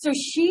 So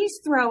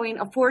she's throwing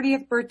a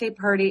 40th birthday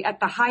party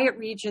at the Hyatt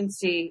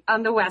Regency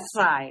on the West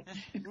Side.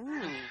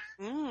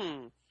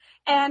 And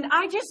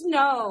I just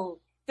know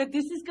that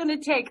this is going to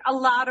take a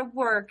lot of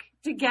work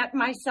to get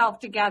myself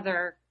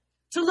together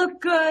to look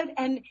good.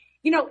 And,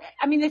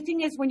 the thing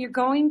is, when you're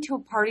going to a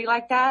party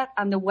like that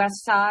on the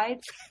West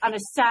Side on a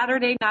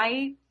Saturday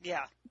night,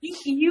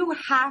 you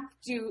have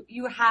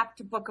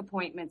to book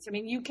appointments. I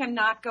mean, you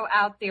cannot go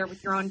out there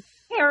with your own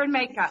hair and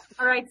makeup.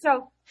 All right.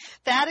 So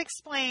that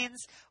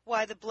explains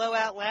why the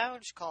Blowout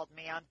Lounge called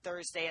me on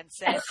Thursday and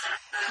said,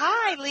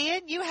 "Hi,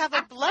 Leanne, you have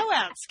a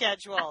blowout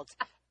scheduled."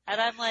 And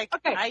I'm like,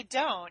 okay. I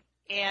don't.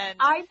 And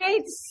I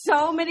made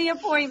so many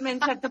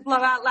appointments at the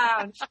Blowout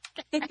Lounge.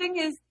 The thing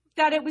is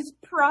that it was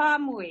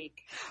prom week.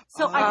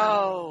 So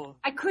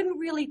I couldn't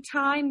really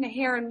time the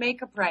hair and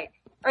makeup right.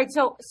 All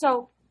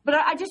right. But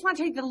I just want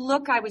to tell you the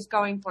look I was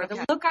going for.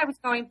 The look I was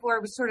going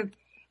for was sort of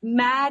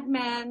Mad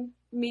Men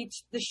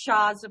meets the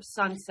Shahs of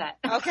Sunset.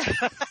 Okay.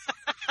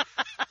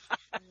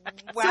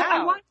 Wow.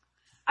 So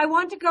I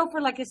want to go for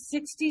like a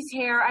 60s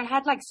hair. I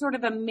had like sort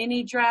of a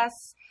mini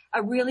dress,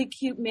 a really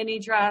cute mini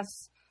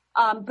dress.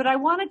 But I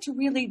wanted to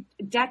really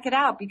deck it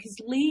out because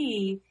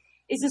Lee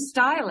is a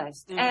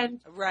stylist and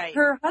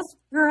her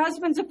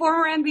husband's a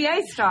former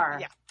NBA star.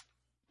 Yeah.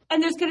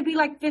 And there's going to be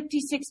like 50,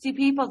 60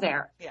 people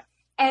there. Yeah.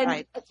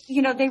 And,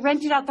 they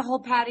rented out the whole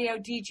patio,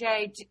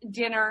 DJ,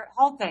 dinner,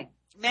 whole thing.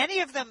 Many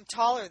of them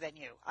taller than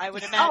you, I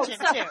would imagine,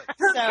 too.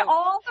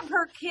 All of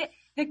her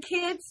the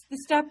kids, the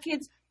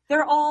stepkids,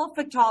 they're all a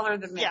foot taller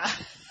than me. Yeah.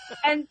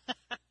 and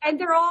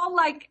they're all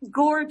like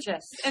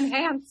gorgeous and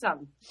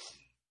handsome.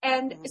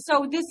 And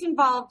so this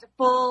involved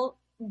full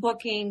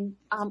booking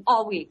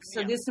all week.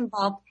 So this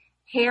involved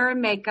hair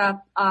and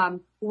makeup,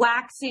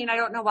 waxing. I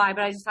don't know why,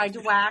 but I decided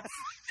to wax.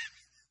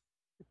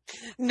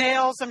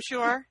 Nails, I'm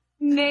sure.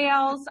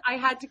 Nails. I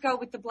had to go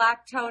with the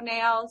black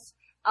toenails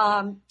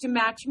to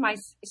match my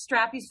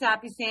strappy,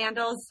 sappy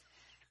sandals.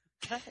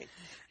 Okay.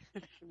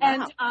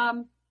 Wow.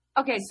 And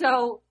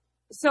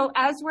so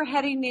as we're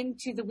heading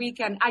into the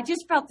weekend, I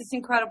just felt this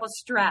incredible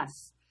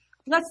stress.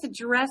 Plus, the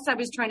dress I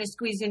was trying to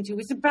squeeze into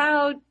was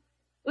about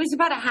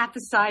a half a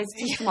size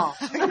too small.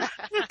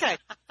 Okay,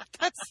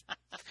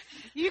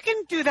 you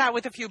can do that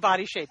with a few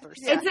body shapers.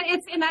 Yeah.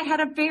 And I had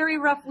a very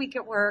rough week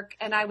at work,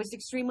 and I was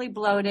extremely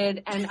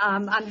bloated and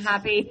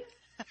unhappy.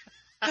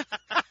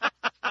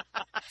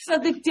 So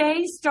the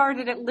day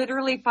started at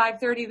literally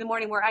 5:30 in the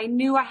morning, where I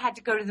knew I had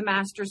to go to the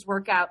master's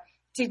workout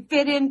to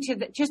fit into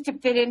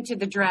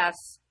the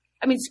dress.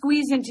 I mean,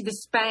 squeeze into the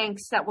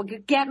Spanx that will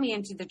get me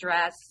into the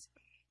dress.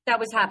 That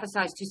was half a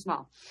size too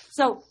small.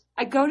 So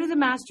I go to the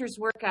master's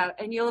workout,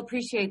 and you'll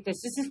appreciate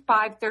this. This is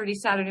 5:30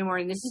 Saturday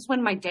morning. This is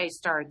when my day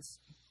starts.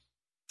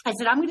 I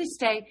said, I'm going to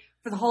stay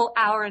for the whole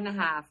hour and a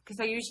half because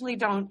I usually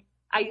don't.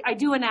 I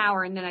do an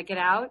hour and then I get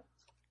out.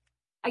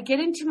 I get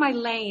into my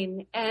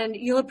lane, and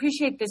you'll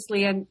appreciate this,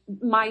 Leanne.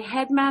 My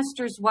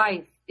headmaster's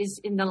wife is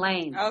in the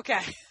lane.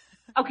 Okay.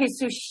 Okay,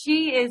 so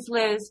she is,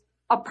 Liz,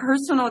 a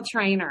personal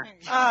trainer.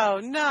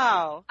 Oh,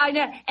 no. I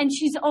know. And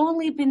she's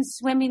only been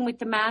swimming with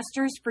the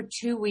masters for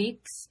 2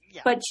 weeks.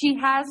 Yeah. But she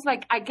has,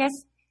 like, I guess,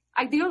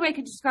 the only way I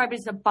could describe it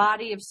is a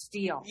body of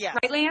steel. Yeah.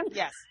 Right, Leanne?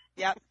 Yes.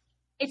 Yep.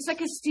 It's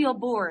like a steel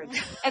board.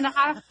 And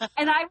I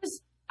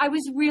was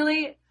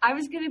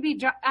going to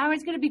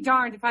be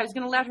darned if I was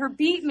going to let her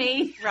beat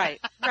me. Right.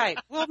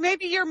 Well,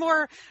 maybe you're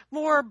more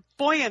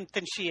buoyant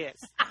than she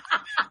is.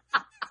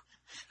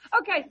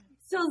 Okay.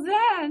 So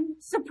then,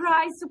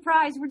 surprise,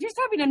 we're just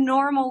having a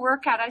normal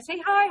workout. I say,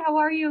 hi, how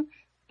are you?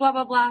 Blah,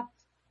 blah, blah.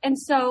 And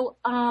so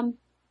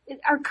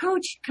our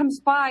coach comes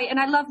by, and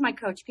I love my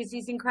coach because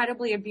he's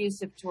incredibly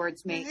abusive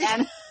towards me.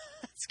 And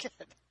That's good.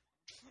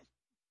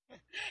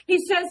 he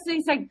says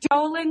things like,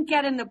 Dolan,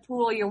 get in the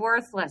pool, you're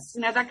worthless.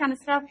 You know, that kind of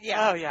stuff.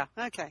 Yeah. Oh, yeah.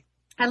 Okay.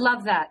 I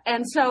love that.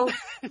 And so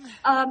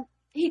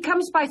he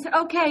comes by and says,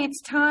 okay,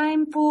 it's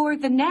time for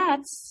the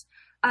nets.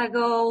 I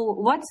go,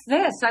 what's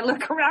this? I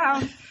look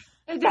around.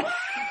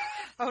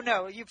 Oh,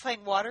 no. Are you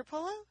playing water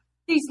polo?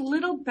 These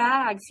little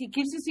bags. He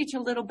gives us each a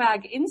little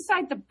bag.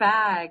 Inside the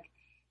bag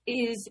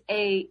is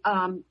a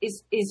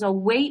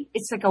weight.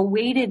 It's like a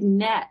weighted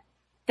net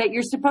that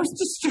you're supposed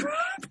to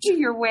strap to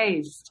your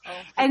waist. Oh.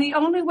 And the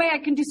only way I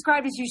can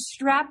describe is you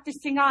strap this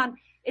thing on.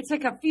 It's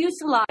like a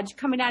fuselage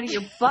coming out of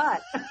your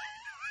butt.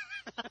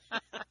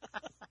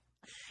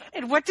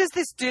 And what does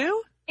this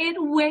do? It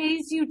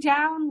weighs you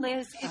down,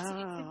 Liz. It's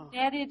a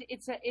netted.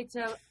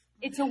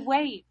 It's a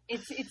weight.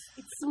 It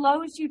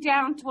slows you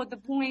down toward the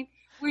point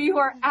where you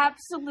are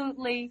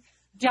absolutely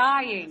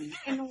dying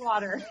in the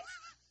water.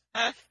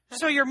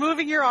 So you're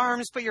moving your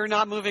arms, but you're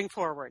not moving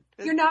forward.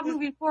 You're not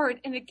moving forward.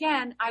 And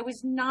again, I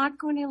was not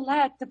going to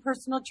let the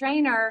personal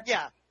trainer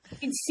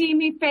see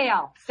me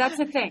fail. That's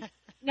the thing.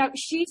 Now,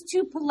 she's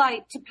too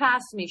polite to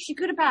pass me. She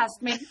could have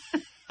passed me.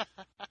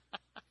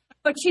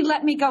 But she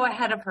let me go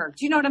ahead of her.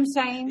 Do you know what I'm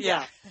saying?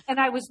 Yeah. And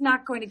I was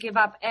not going to give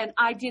up. And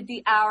I did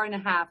the hour and a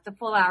half, the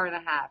full hour and a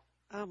half.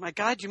 Oh, my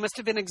God. You must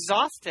have been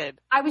exhausted.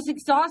 I was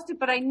exhausted,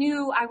 but I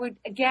knew I would,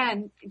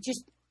 again,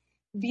 just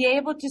be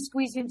able to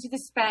squeeze into the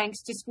Spanx,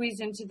 to squeeze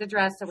into the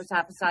dress that was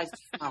half a size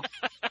too small.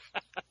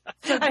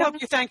 So I hope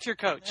you thanked your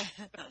coach.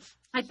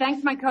 I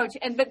thanked my coach.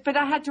 But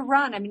I had to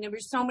run. I mean, there were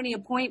so many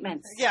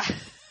appointments. Yeah.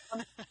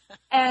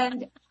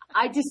 And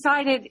I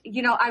decided,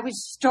 I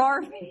was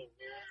starving.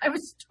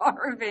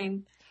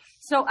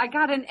 So I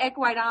got an egg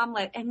white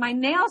omelet, and my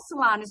nail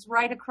salon is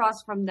right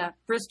across from the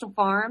Bristol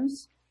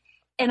Farms.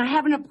 And I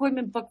have an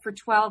appointment booked for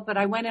 12, but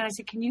I went in and I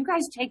said, can you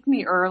guys take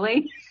me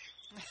early?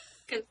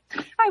 Because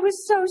I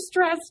was so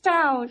stressed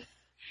out.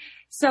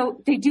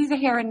 So they do the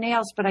hair and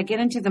nails, but I get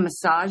into the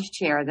massage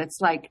chair that's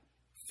like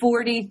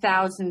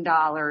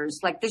 $40,000.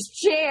 Like this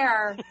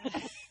chair,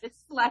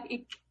 it's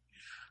like,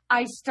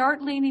 I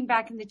start leaning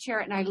back in the chair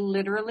and I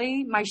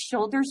literally, my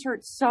shoulders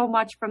hurt so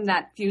much from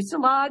that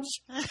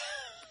fuselage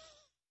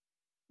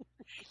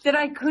that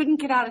I couldn't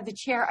get out of the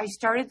chair. I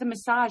started the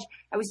massage.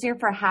 I was there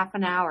for a half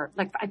an hour.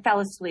 Like I fell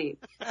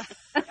asleep.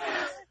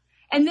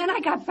 And then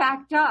I got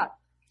backed up.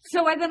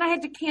 So then I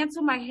had to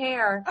cancel my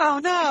hair. Oh,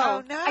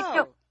 no.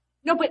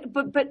 No, but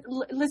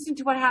listen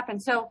to what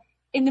happened. So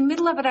in the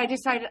middle of it, I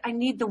decided I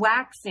need the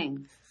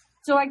waxing.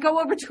 So I go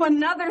over to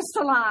another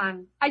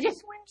salon. I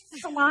just went to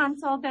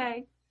salons all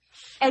day.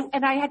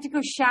 And I had to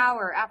go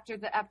shower after,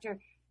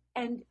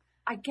 and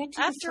I get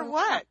to after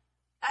what?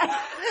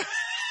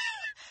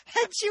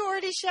 Had you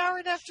already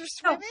showered after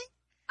swimming? No,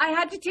 I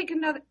had to take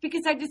another,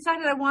 because I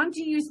decided I wanted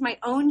to use my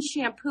own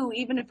shampoo,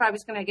 even if I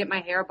was going to get my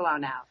hair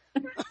blown out.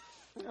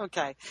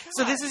 Okay.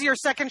 So this is your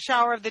second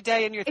shower of the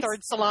day in your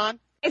third salon?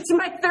 It's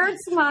my third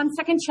salon,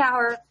 second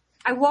shower.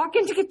 I walk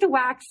in to get the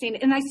waxing,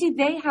 and I see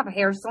they have a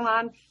hair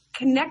salon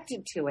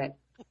connected to it.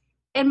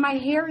 And my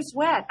hair is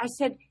wet. I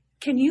said,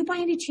 can you by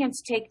any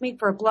chance take me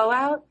for a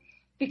blowout?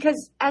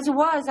 Because as it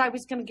was, I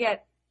was going to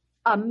get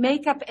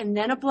makeup and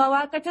then a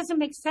blowout. That doesn't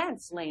make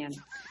sense, Lan.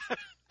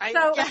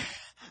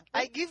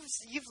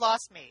 You've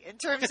lost me in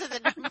terms of the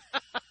number.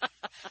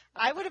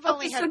 I would have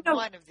only had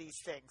one of these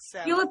things.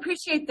 So. You'll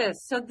appreciate this.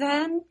 So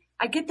then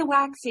I get the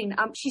waxing.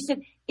 She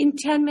said, in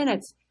 10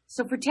 minutes.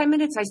 So for 10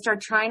 minutes, I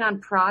start trying on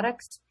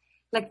products,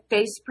 like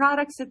face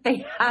products that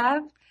they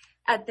have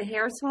at the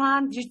hair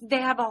salon.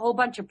 They have a whole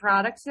bunch of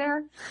products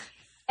there.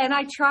 And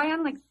I try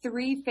on like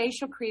 3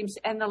 facial creams.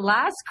 And the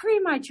last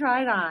cream I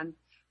tried on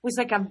was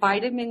like a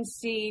vitamin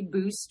C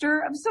booster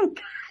of some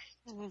kind.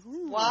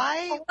 Mm-hmm.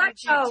 Why would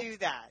you do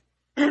that?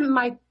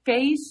 My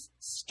face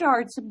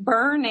starts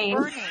burning.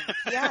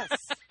 Yes.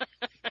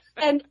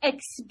 And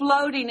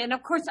exploding. And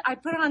of course, I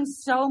put on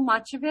so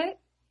much of it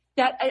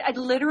that I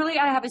literally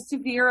have a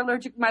severe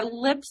allergic. My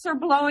lips are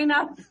blowing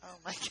up. Oh,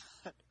 my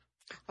God.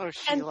 Oh,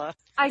 Sheila. And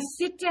I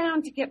sit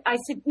down I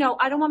said, no,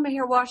 I don't want my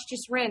hair washed,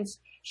 just rinse.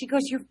 She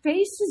goes, your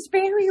face is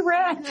very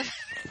red.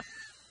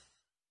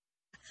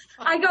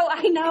 I go,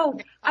 I know.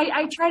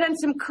 I tried on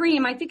some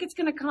cream. I think it's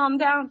going to calm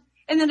down.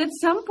 And then at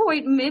some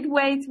point,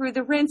 midway through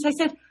the rinse, I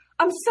said,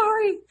 I'm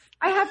sorry.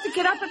 I have to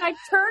get up. And I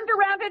turned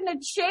around in a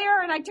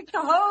chair and I took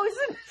the hose.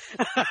 And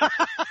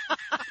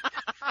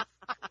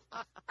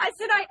I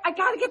said, I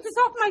got to get this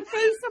off my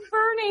face. I'm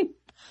burning.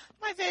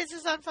 My face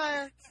is on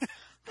fire.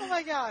 Oh,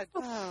 my God.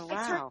 Oh, wow.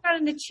 I turned around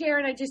in the chair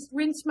and I just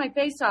rinsed my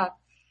face off.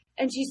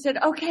 And she said,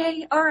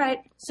 okay, all right.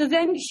 So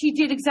then she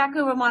did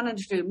exactly what I wanted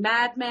to do.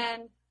 Mad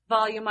Men,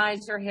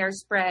 volumizer,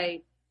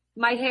 hairspray.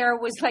 My hair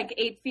was like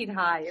 8 feet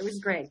high. It was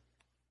great.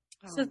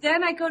 Oh. So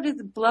then I go to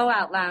the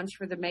blowout lounge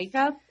for the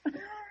makeup.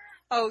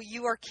 Oh,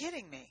 you are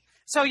kidding me.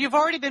 So you've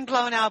already been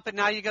blown out, but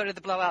now you go to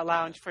the blowout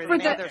lounge for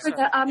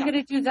the I'm going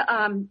to do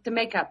the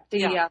makeup.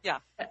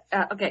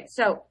 Okay,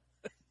 so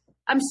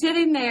I'm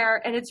sitting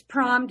there and it's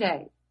prom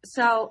day.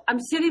 So I'm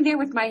sitting there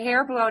with my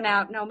hair blown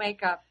out, no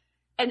makeup.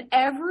 And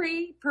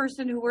every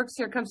person who works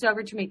here comes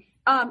over to me.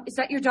 Is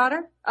that your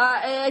daughter?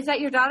 Is that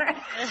your daughter?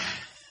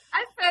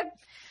 I said,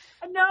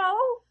 no,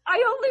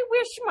 I only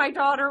wish my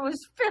daughter was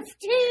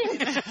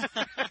 15.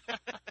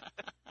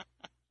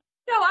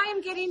 No, I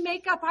am getting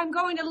makeup. I'm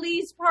going to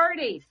Lee's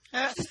party.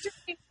 She's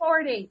turning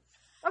 40.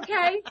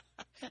 Okay?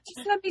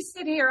 Just let me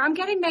sit here. I'm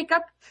getting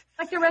makeup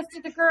like the rest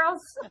of the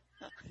girls.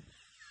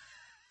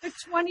 There's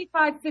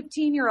 25,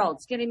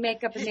 15-year-olds getting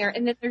makeup in there,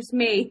 and then there's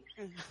me.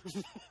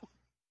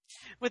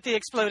 With the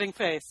exploding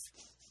face.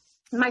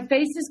 My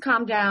face has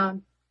calmed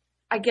down.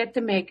 I get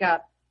the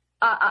makeup.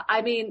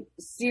 I mean,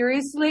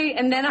 seriously?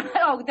 And then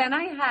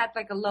I had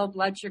like a low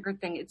blood sugar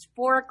thing. It's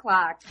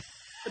 4:00.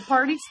 The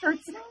party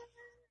starts.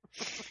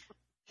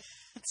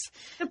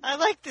 I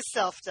like the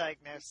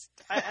self-diagnosed.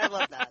 I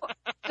love that.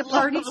 The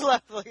party,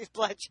 lovely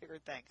blood sugar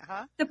thing.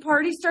 The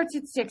party starts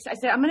at 6. I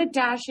said, I'm going to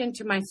dash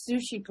into my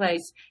sushi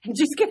place and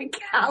just get a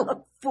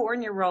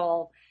California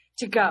roll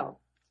to go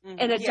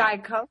and a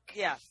Diet Coke.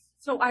 Yeah.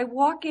 So I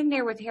walk in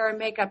there with hair and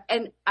makeup,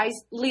 and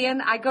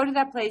Leanne, I go to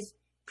that place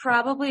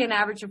probably an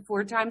average of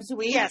 4 times a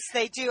week. Yes,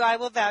 they do. I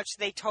will vouch.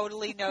 They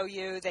totally know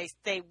you.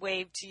 They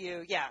wave to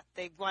you. Yeah,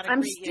 they want to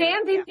greet you. I'm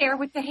standing there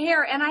with the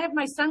hair, and I have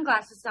my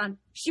sunglasses on.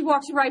 She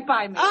walks right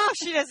by me. Oh,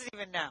 she doesn't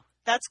even know.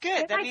 That's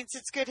good. That means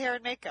it's good hair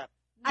and makeup.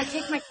 I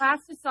take my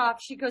glasses off.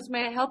 She goes,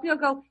 may I help you? I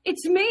go,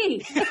 it's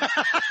me.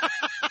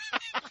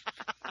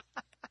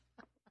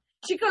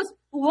 She goes,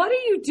 what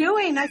are you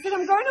doing? I said,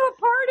 I'm going to a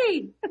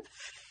party.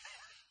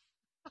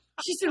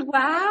 She said,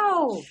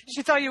 wow.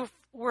 She thought you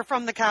were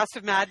from the cast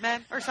of Mad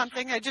Men or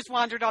something. I just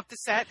wandered off the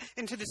set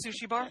into the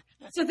sushi bar.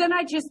 So then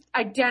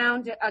I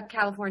downed a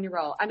California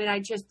roll. I mean, I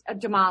just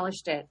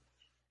demolished it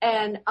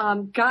and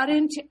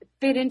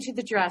fit into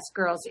the dress,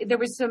 girls. There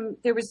was some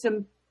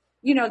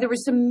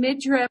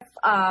midriff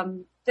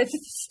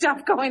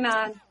stuff going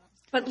on,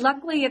 but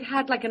luckily it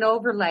had like an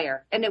overlayer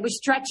and it was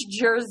stretched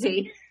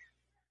jersey.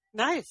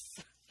 Nice.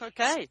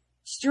 Okay.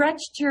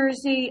 Stretched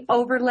jersey,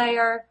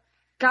 overlayer,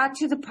 got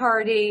to the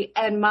party,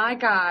 and my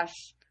gosh,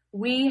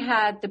 we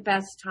had the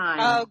best time.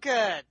 Oh,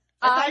 good.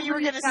 I thought you were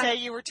going to say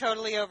you were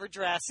totally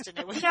overdressed. And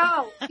it was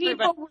no,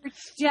 people were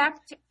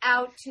decked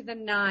out to the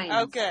nines.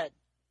 Oh, good.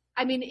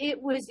 I mean,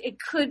 it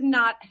could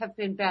not have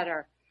been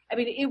better. I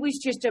mean, it was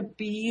just a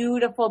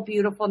beautiful,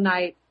 beautiful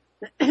night.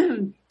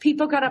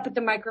 People got up at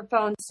the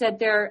microphone, said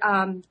their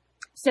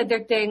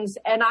things,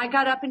 and I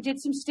got up and did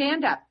some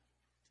stand-up.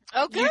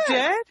 Oh, good. You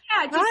did?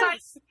 Yeah,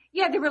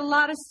 yeah, there were a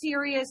lot of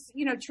serious,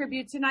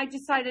 tributes, and I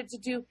decided to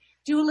do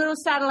a little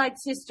Satellite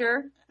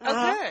Sister.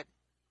 Oh, good.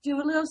 Do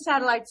a little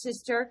Satellite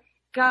Sister.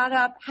 Got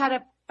up, had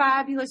a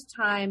fabulous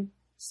time.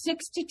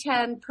 6 to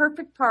 10,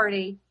 perfect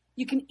party.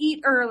 You can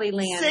eat early,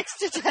 Lan. 6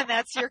 to 10,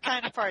 that's your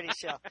kind of party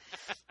show.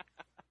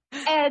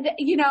 And,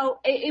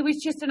 it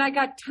was just, and I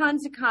got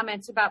tons of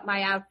comments about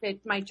my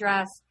outfit, my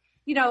dress.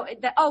 And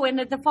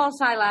the false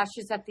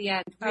eyelashes at the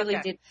end really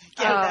did.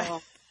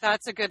 Oh,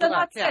 that's a good look.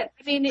 That's yeah. it.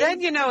 I mean, then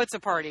it's a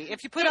party.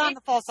 If you put on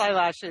the false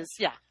eyelashes,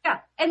 yeah. Yeah,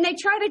 and they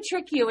try to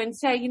trick you and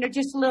say,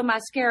 just a little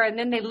mascara, and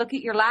then they look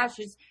at your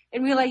lashes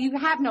and realize you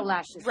have no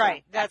lashes.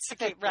 Right, that's the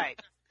key, right.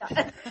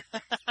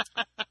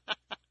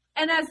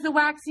 And as the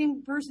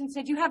waxing person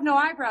said, you have no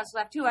eyebrows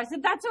left too. I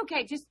said, that's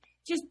okay. Just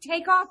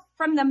take off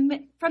from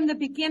the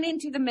beginning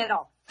to the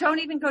middle. Don't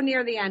even go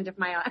near the end of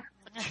my eye.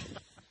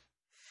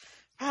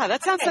 Ah,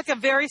 that sounds like a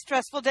very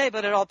stressful day,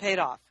 but it all paid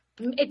off.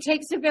 It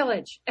takes a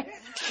village.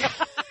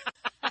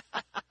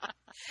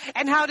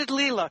 And how did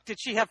Lee look? Did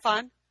she have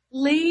fun?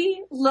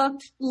 Lee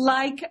looked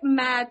like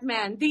Mad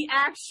Men, the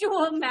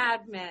actual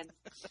Mad Men.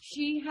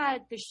 She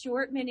had the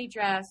short mini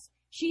dress.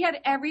 She had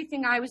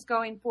everything I was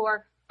going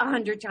for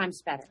 100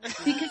 times better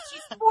because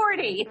she's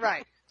 40.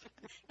 Right.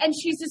 And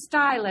she's a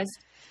stylist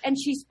and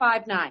she's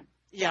 5'9".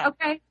 Yeah.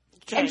 Okay.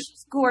 And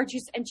she's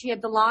gorgeous. And she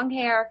had the long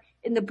hair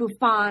in the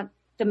bouffant,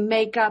 the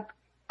makeup,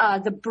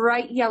 the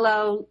bright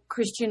yellow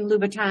Christian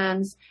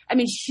Louboutins. I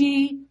mean,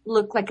 she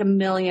looked like $1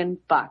 million.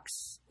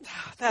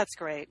 That's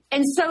great.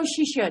 And so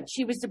she should.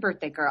 She was the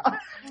birthday girl.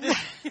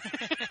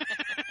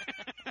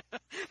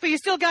 But you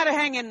still got to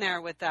hang in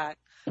there with that.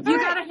 You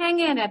got to hang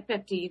in at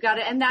 50. You got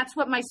to, and that's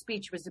what my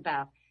speech was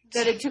about.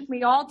 That it took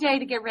me all day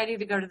to get ready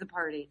to go to the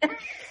party.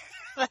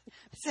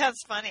 Sounds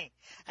funny.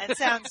 And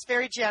sounds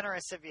very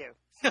generous of you.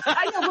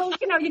 I know. Well,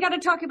 you got to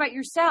talk about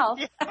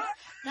yourself.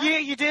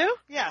 You do?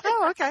 Yeah.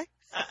 Oh, okay.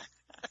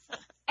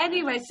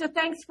 Anyway, so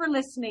thanks for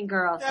listening,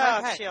 girls. Oh,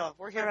 Okay. chill.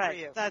 We're here for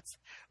you.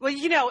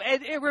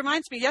 It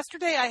reminds me,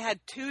 yesterday I had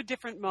 2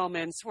 different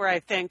moments where I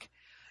think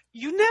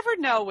you never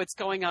know what's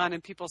going on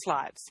in people's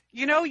lives.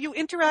 You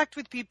interact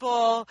with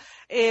people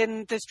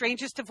in the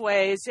strangest of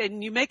ways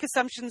and you make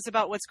assumptions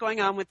about what's going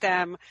on with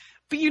them,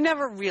 but you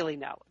never really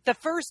know. The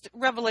first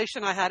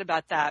revelation I had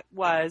about that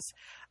was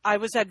I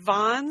was at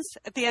Vons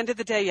at the end of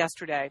the day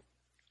yesterday,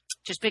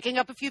 just picking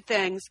up a few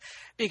things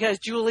because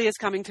Julie is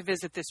coming to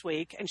visit this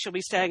week and she'll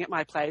be staying at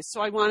my place.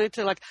 So I wanted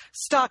to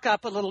stock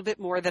up a little bit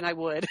more than I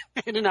would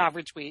in an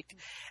average week.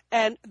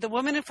 And the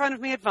woman in front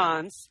of me at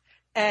Vons,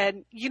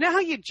 and you know how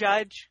you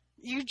judge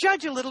you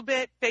judge a little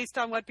bit based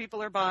on what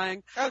people are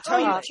buying. Oh,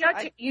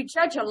 totally. You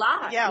judge a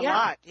lot. Yeah, a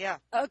lot. Yeah.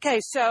 Okay,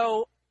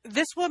 so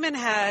this woman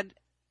had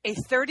a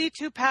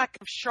 32-pack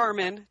of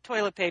Charmin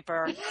toilet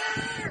paper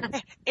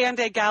and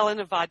a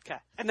gallon of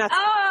vodka. And that's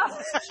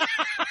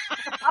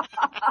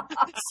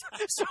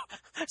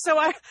so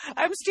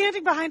I'm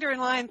standing behind her in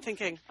line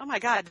thinking, oh my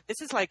God,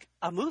 this is like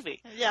a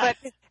movie. Yeah.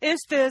 But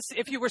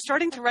if you were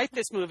starting to write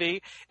this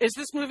movie, is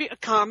this movie a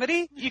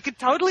comedy? You could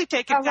totally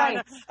take it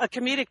down a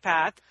comedic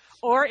path.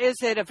 Or is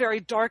it a very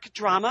dark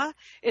drama?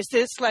 Is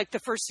this like the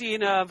first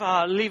scene of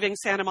Leaving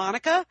Santa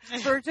Monica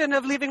version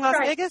of Leaving Las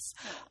Vegas?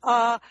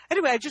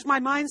 Anyway, my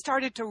mind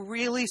started to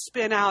really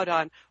spin out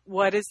on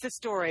what is the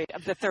story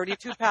of the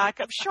 32-pack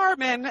of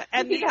Charmin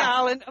and the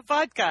gallon of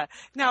vodka.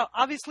 Now,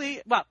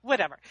 obviously, well,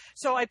 whatever.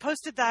 So I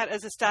posted that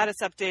as a status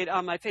update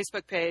on my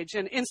Facebook page,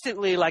 and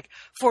instantly, like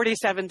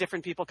 47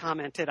 different people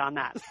commented on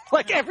that.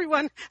 Like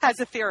everyone has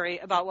a theory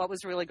about what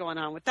was really going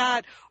on with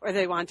that, or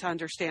they want to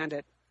understand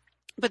it.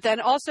 But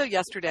then also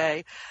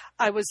yesterday,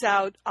 I was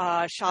out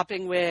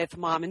shopping with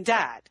Mom and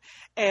Dad.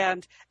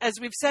 And as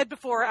we've said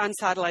before on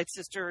Satellite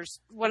Sisters,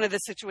 one of the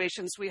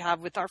situations we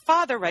have with our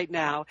father right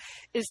now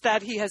is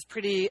that he has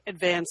pretty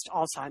advanced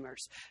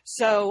Alzheimer's.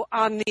 So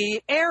on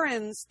the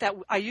errands that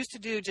I used to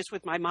do just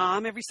with my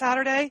mom every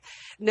Saturday,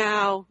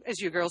 now, as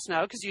you girls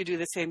know, because you do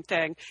the same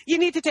thing, you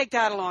need to take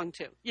Dad along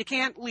too. You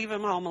can't leave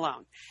him home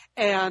alone.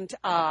 And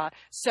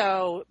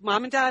so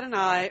Mom and Dad and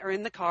I are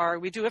in the car.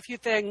 We do a few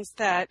things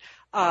that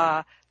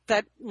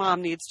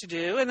Mom needs to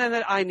do and then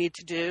that I need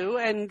to do,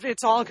 and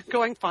it's all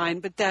going fine.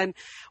 But then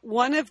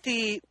one of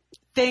the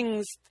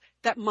things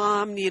that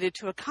Mom needed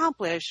to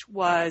accomplish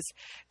was,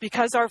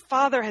 because our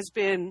father has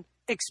been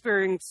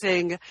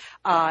experiencing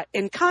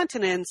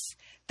incontinence,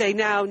 they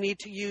now need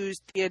to use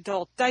the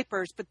adult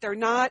diapers, but they're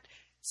not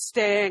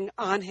staying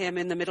on him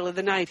in the middle of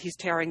the night. He's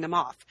tearing them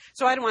off.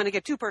 So I don't want to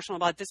get too personal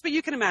about this, but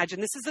you can imagine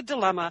this is a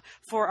dilemma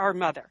for our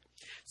mother.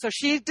 So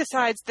she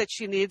decides that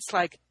she needs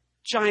like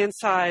giant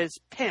size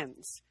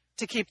pins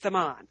to keep them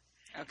on.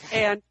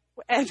 Okay.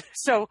 And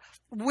so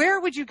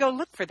where would you go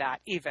look for that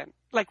even?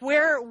 Like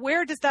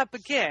where does that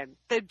begin?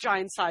 The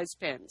giant size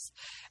pins.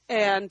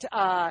 And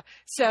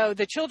so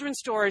the children's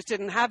stores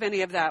didn't have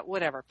any of that,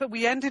 whatever. But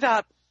we ended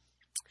up,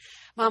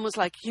 Mom was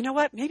like, you know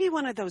what? Maybe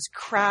one of those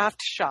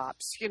craft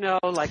shops,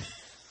 like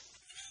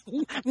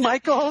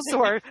Michael's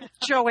or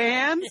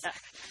Joann's. Yeah.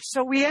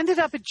 So we ended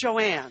up at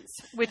Joann's,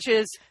 which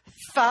is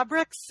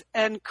fabrics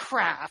and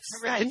crafts.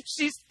 Right. And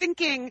she's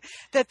thinking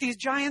that these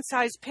giant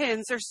size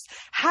pins are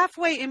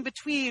halfway in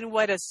between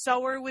what a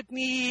sewer would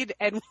need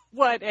and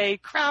what a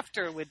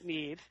crafter would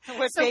need.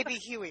 What baby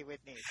Huey would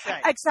need.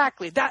 Right.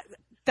 Exactly.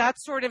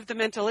 That's sort of the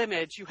mental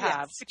image you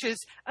have, which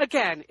is,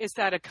 again, is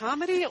that a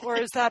comedy or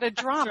is that a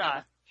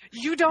drama?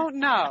 You don't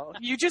know.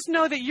 You just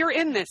know that you're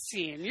in this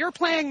scene. You're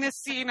playing this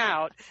scene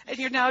out, and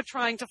you're now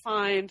trying to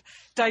find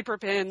diaper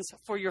pins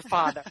for your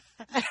father.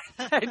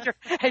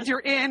 and you're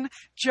in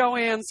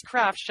Joann's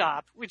craft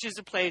shop, which is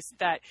a place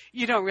that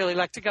you don't really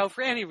like to go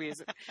for any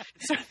reason.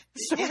 So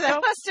that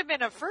must have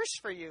been a first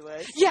for you,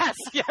 Liz. Yes,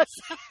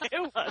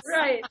 it was.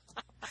 Right.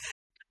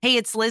 Hey,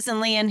 it's Liz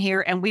and Leanne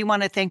here, and we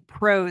want to thank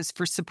Prose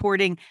for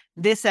supporting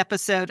this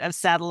episode of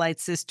Satellite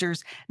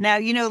Sisters. Now,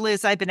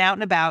 Liz, I've been out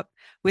and about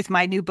with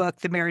my new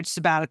book, The Marriage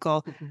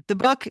Sabbatical. Mm-hmm. The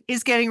book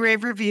is getting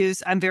rave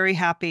reviews. I'm very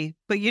happy.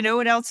 But you know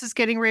what else is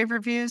getting rave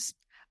reviews?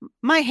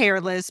 My hair,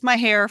 Liz. My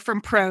hair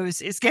from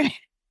Prose is getting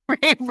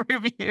rave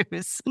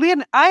reviews.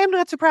 Leanne, I am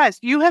not surprised.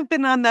 You have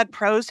been on that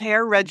Prose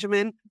hair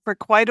regimen for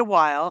quite a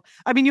while.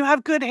 I mean, you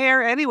have good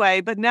hair anyway,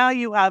 but now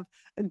you have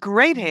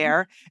great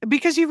hair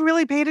because you've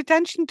really paid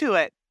attention to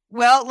it.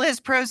 Well, Liz,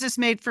 Prose is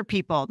made for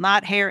people,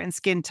 not hair and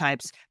skin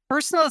types.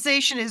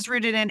 Personalization is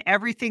rooted in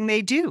everything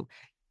they do,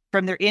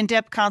 from their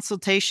in-depth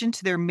consultation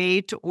to their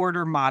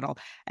made-to-order model.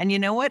 And you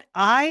know what?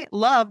 I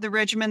love the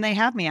regimen they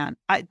have me on.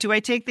 Do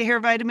I take the hair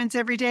vitamins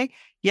every day?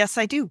 Yes,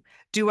 I do.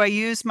 Do I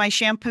use my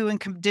shampoo and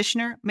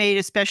conditioner made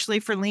especially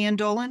for Leanne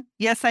Dolan?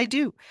 Yes, I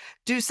do.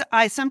 Do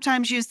I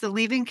sometimes use the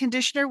leave-in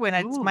conditioner when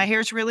my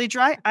hair's really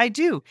dry? I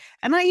do.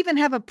 And I even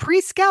have a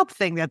pre-scalp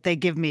thing that they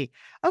give me.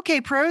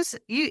 Okay, Prose,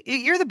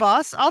 you're the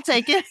boss. I'll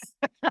take it.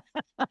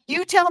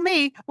 You tell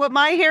me what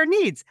my hair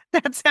needs.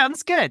 That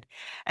sounds good.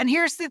 And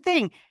here's the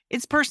thing.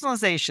 It's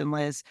personalization,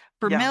 Liz.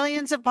 For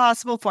millions of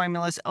possible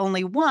formulas,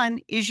 only one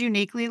is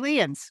uniquely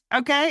Leanne's.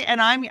 Okay?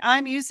 And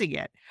I'm using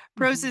it.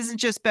 Prose isn't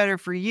just better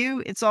for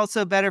you, it's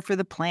also better for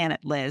the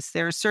planet, Liz.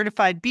 They're a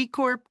certified B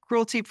Corp,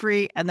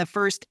 cruelty-free, and the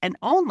first and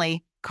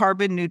only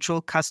carbon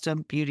neutral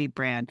custom beauty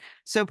brand.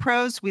 So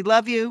Prose, we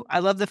love you. I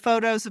love the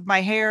photos of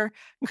my hair.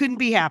 Couldn't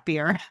be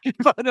happier.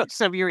 Photos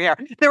of your hair.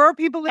 There are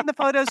people in the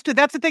photos too.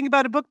 That's the thing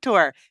about a book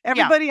tour.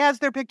 Everybody has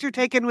their picture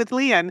taken with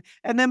Leanne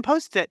and then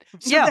post it.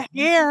 So the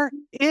hair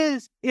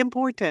is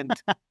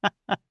important.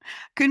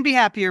 Couldn't be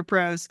happier,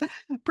 Prose.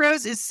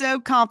 Prose is so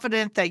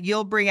confident that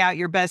you'll bring out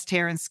your best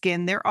hair and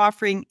skin. They're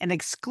offering an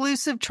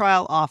exclusive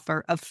trial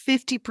offer of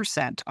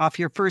 50% off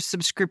your first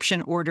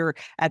subscription order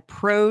at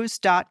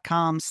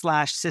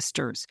prose.com/satellite.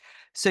 pros.com/sisters.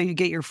 So you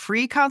get your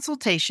free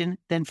consultation,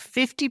 then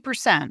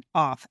 50%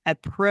 off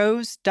at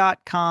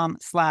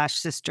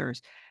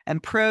pros.com/sisters.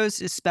 And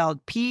pros is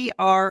spelled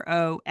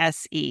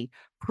PROSE.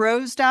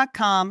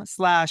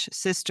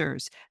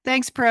 Pros.com/sisters.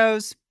 Thanks,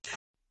 pros.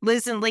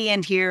 Liz and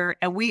Leanne here,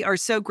 and we are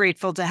so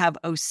grateful to have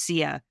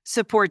OSEA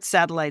support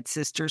Satellite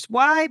Sisters.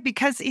 Why?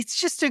 Because it's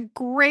just a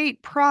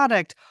great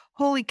product.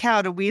 Holy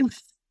cow, do we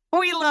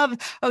love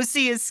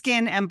OSEA's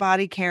skin and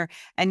body care.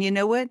 And you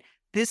know what?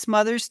 This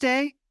Mother's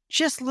Day,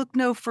 just look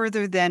no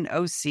further than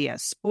OSEA.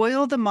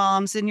 Spoil the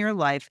moms in your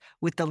life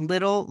with the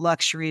little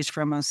luxuries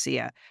from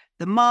OSEA.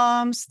 The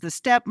moms, the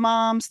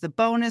stepmoms, the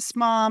bonus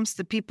moms,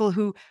 the people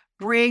who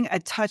bring a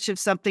touch of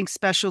something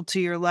special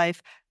to your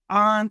life.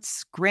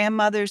 Aunts,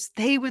 grandmothers,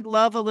 they would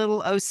love a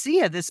little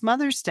OSEA this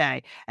Mother's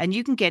Day. And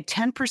you can get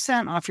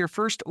 10% off your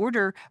first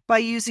order by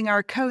using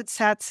our code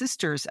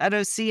SATSisters at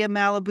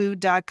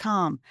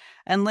OSEAMalibu.com.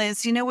 And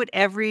Liz, you know what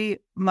every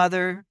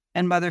mother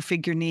and mother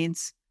figure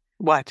needs?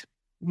 What?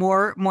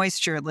 More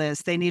moisture, Liz.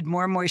 They need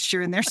more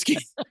moisture in their skin.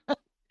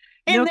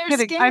 No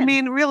kidding. I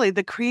mean, really,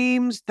 the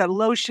creams, the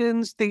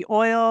lotions, the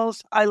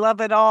oils, I love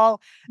it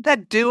all.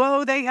 That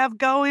duo they have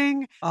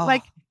going,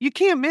 like you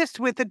can't miss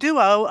with the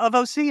duo of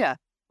OSEA.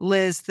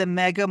 Liz, the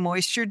Mega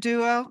Moisture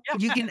Duo.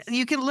 Yes.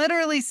 You can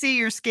literally see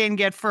your skin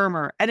get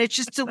firmer, and it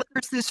just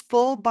delivers this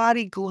full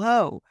body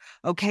glow.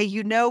 Okay,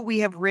 you know we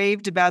have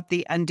raved about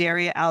the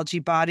Undaria Algae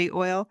Body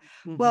Oil.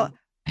 Mm-hmm. Well,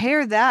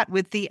 pair that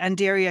with the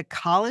Undaria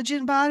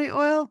Collagen Body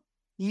Oil.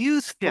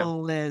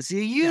 Youthful, Liz. A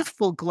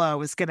youthful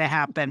glow is going to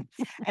happen.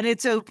 And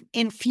it's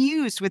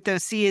infused with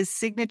OSEA's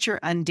signature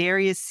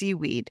Undaria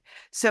seaweed.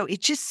 So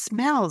it just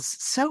smells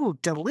so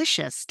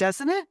delicious,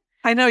 doesn't it?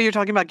 I know you're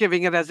talking about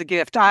giving it as a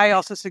gift. I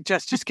also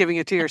suggest just giving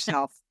it to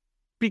yourself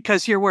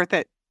because you're worth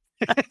it.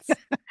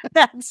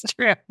 That's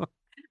true.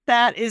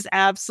 That is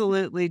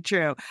absolutely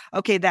true.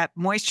 Okay, that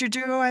Moisture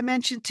Duo I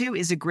mentioned too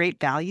is a great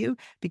value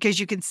because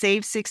you can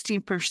save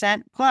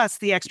 16% plus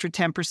the extra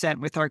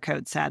 10% with our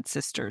code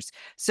SADSisters.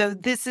 So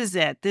this is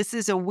it. This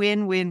is a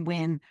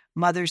win-win-win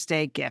Mother's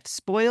Day gift.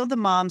 Spoil the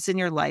moms in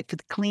your life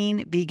with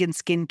clean vegan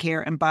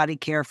skincare and body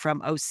care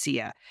from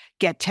OSEA.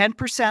 Get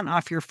 10%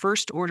 off your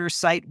first order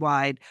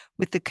site-wide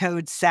with the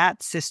code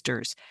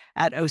SATSisters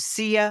at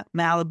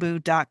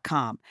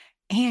OSEAMalibu.com.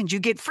 And you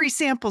get free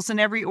samples in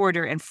every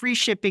order and free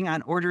shipping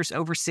on orders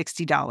over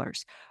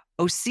 $60.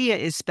 OSEA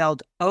is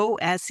spelled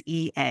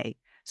OSEA.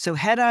 So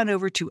head on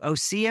over to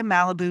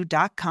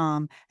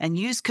OSEAMalibu.com and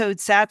use code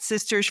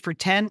SATSisters for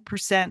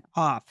 10%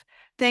 off.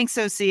 Thanks,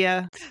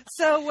 OSEA.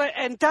 So,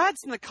 and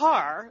Dad's in the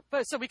car,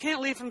 but so we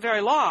can't leave him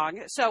very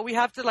long. So we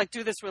have to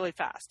do this really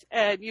fast.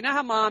 And you know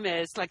how Mom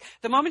is,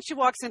 the moment she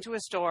walks into a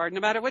store, no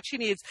matter what she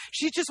needs,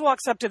 she just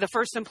walks up to the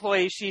first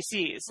employee she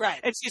sees. Right.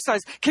 And she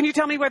says, can you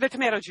tell me where the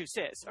tomato juice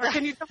is? Or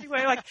can you tell me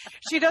where,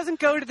 she doesn't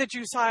go to the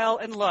juice aisle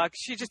and look.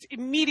 She just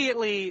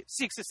immediately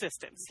seeks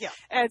assistance. Yeah.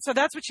 And so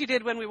that's what she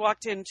did when we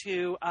walked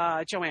into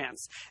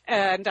Joann's.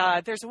 And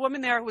there's a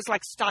woman there who was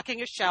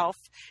stocking a shelf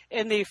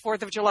in the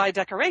 4th of July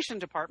decoration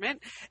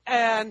department.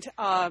 And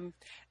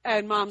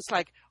Mom's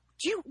like,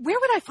 where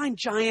would I find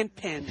giant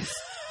pins?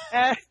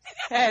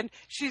 and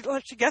she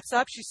gets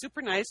up. She's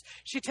super nice.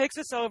 She takes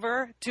us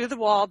over to the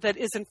wall that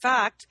is, in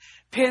fact,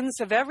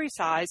 pins of every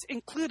size,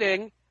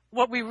 including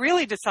what we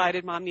really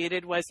decided Mom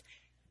needed was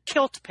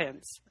kilt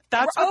pins.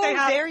 That's what they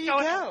have. There you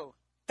go.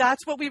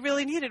 That's what we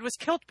really needed was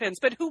kilt pins.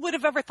 But who would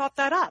have ever thought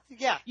that up?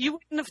 Yeah. You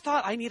wouldn't have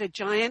thought, I need a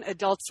giant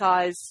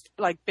adult-sized,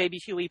 Baby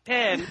Huey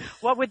pin.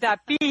 What would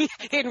that be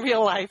in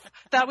real life?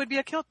 That would be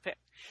a kilt pin.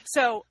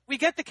 So we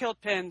get the kilt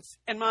pins,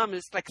 and Mom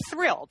is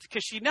thrilled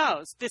because she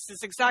knows this is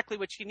exactly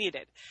what she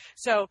needed.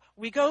 So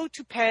we go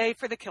to pay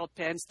for the kilt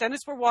pins. Then as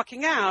we're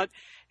walking out,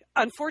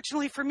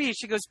 unfortunately for me,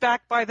 she goes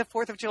back by the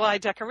 4th of July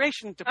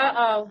decoration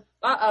department.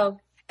 Uh-oh.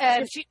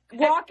 And she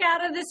walk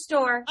out of the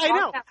store. I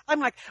know. I'm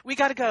like, we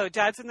got to go.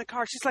 Dad's in the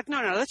car. She's like,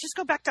 no, let's just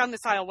go back down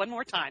this aisle one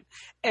more time.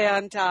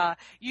 And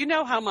you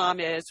know how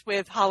Mom is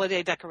with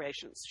holiday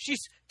decorations.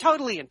 She's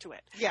totally into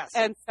it. Yes.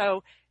 And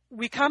so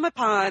we come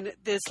upon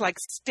this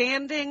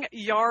standing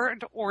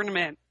yard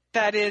ornament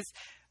that is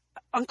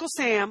Uncle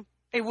Sam,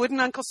 a wooden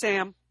Uncle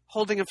Sam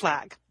holding a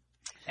flag.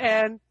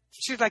 And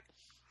she's like,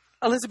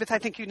 Elizabeth, I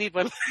think you need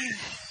one.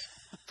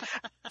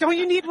 Don't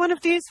you need one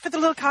of these for the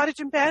little cottage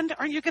in Bend?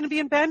 Aren't you going to be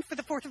in Bend for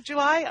the 4th of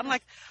July? I'm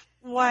like,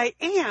 well, I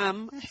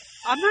am.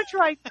 I'm not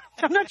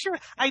sure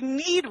I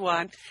need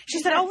one. She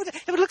said, oh, it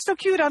would look so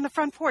cute on the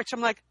front porch. I'm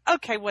like,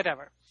 okay,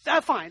 whatever.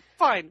 Fine.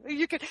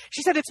 You can.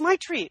 She said, it's my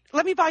treat.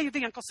 Let me buy you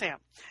the Uncle Sam.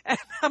 And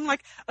I'm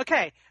like,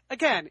 okay.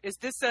 Again, is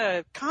this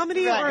a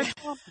comedy or a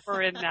drama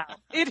we're in now?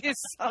 It is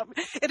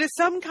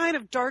some kind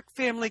of dark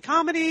family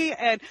comedy,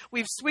 and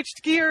we've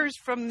switched gears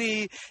from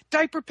the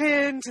diaper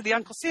pin to the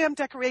Uncle Sam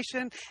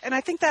decoration, and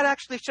I think that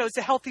actually shows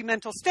a healthy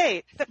mental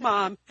state that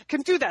Mom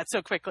can do that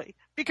so quickly.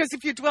 Because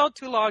if you dwell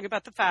too long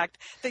about the fact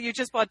that you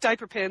just bought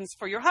diaper pins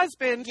for your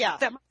husband,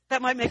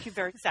 that might make you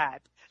very sad.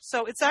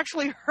 So it's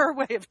actually her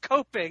way of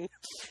coping,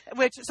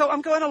 so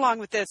I'm going along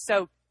with this.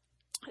 So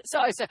So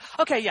I said,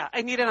 okay, yeah,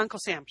 I need an Uncle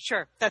Sam.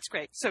 Sure, that's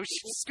great. So she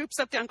scoops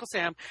up the Uncle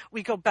Sam.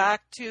 We go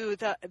back to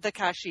the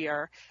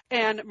cashier,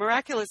 and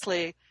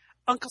miraculously,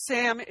 Uncle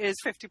Sam is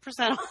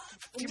 50%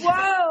 off.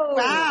 Whoa!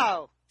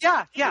 Wow.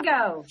 Yeah, yeah.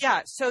 Bingo.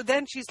 Yeah. So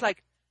then she's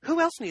like, who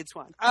else needs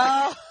one?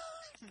 Oh,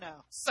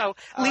 no. So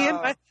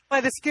Leanne, by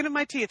the skin of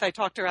my teeth, I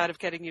talked her out of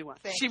getting you one.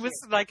 She was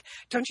like,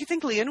 don't you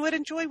think Leanne would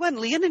enjoy one?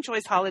 Leanne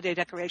enjoys holiday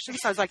decorations.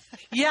 I was like,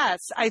 yes,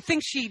 I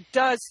think she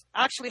does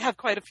actually have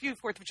quite a few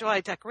 4th of July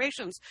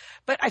decorations,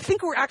 but I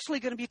think we're actually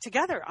going to be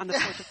together on the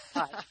 4th of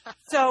July.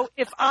 So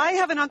if I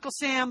have an Uncle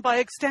Sam, by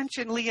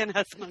extension, Leanne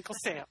has an Uncle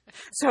Sam.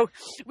 So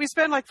we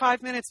spent like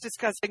 5 minutes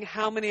discussing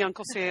how many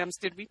Uncle Sams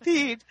did we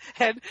need.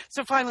 And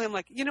so finally I'm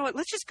like, you know what,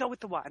 let's just go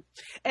with the one.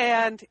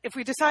 And if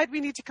we decide we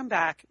need to come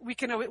back, we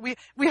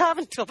have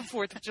until the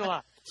 4th of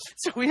July.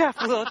 So we have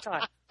a little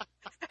time.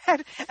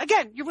 And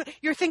again,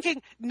 you're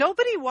thinking,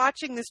 nobody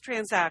watching this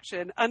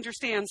transaction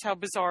understands how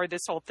bizarre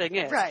this whole thing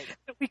is. Right.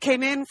 We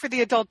came in for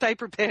the adult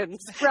diaper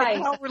pins. Right.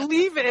 And now we're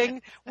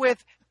leaving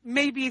with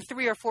maybe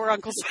 3 or 4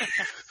 Uncle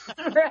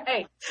Sam.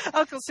 Right.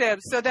 Uncle Sam.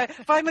 So that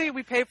finally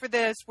we pay for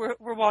this. We're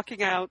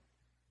walking out.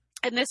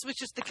 And this was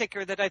just the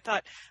kicker that I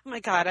thought, oh my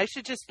God, I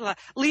should just,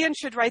 Leanne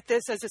should write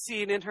this as a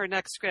scene in her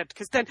next script.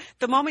 Because then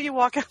the moment you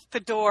walk out the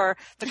door,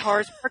 the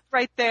car's parked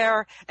right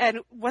there. And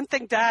one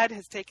thing Dad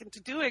has taken to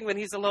doing when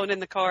he's alone in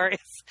the car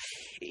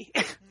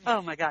is,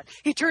 oh my God,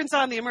 he turns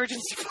on the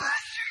emergency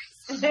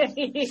flashers. Yeah.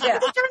 He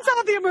turns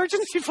on the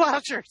emergency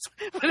flashers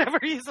whenever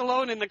he's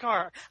alone in the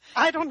car.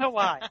 I don't know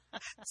why.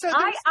 So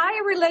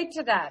I relate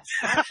to that.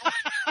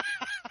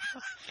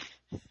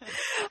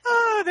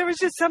 Oh, there was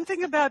just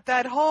something about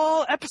that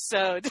whole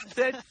episode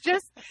that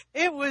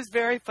it was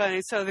very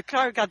funny. So the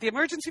car got the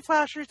emergency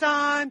flashers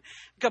on,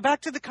 go back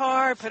to the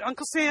car, put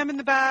Uncle Sam in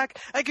the back.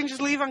 I can just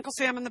leave Uncle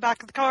Sam in the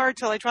back of the car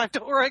till I drive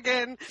to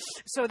Oregon.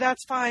 So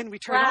that's fine. We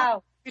turn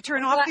off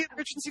the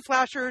emergency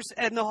flashers,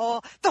 and the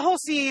whole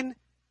scene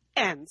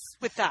ends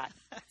with that.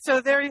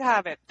 So there you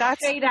have it.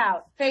 That's fade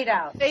out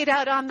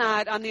on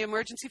the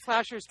emergency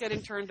flashers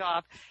getting turned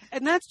off.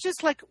 And that's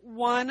just like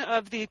one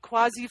of the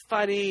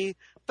quasi-funny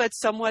but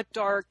somewhat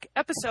dark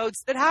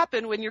episodes that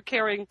happen when you're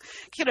caring,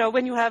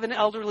 when you have an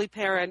elderly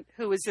parent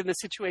who is in the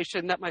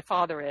situation that my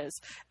father is.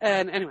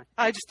 And anyway,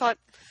 I just thought,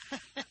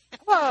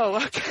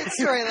 whoa, okay.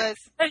 Sorry, Liz.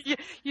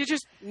 You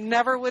just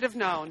never would have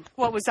known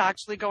what was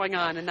actually going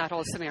on in that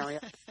whole scenario.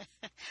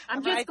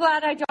 I'm just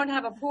glad I don't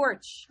have a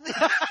porch.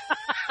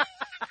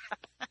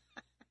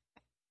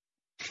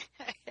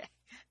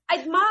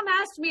 Mom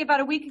asked me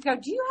about a week ago,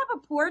 do you have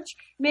a porch?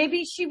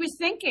 Maybe she was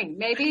thinking.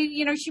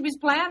 Maybe, she was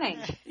planning.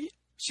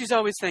 She's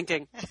always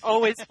thinking,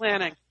 always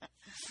planning.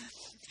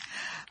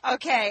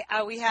 Okay,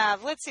 we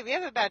have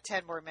about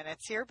 10 more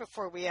minutes here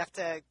before we have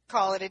to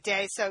call it a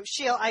day. So,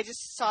 Sheila, I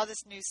just saw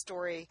this news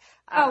story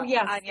on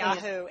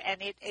Yahoo,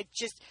 and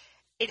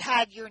it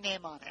had your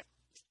name on it.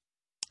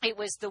 It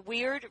was the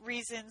weird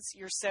reasons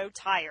you're so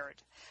tired,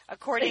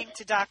 according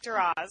to Dr.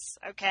 Oz.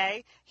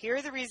 Okay, here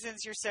are the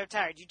reasons you're so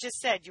tired. You just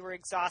said you were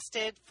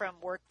exhausted from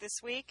work this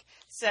week.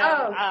 So,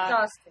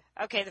 exhausted.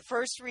 Okay, the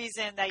first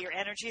reason that your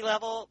energy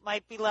level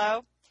might be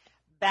low: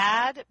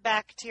 bad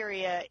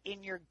bacteria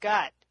in your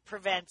gut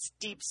prevents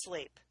deep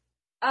sleep.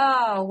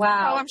 Oh,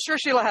 wow. Oh, I'm sure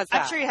Sheila has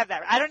that. I'm sure you have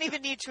that. I don't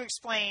even need to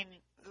explain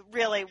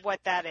really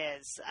what that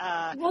is.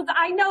 Well,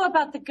 I know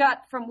about the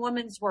gut from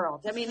Woman's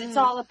World. I mean, it's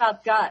all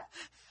about gut.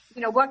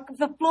 What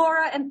the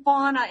flora and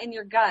fauna in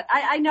your gut.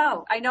 I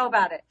know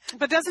about it.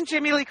 But doesn't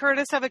Jamie Lee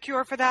Curtis have a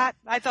cure for that?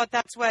 I thought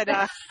that's what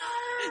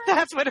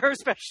her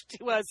specialty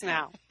was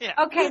now. Yeah.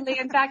 Okay,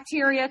 Leanne,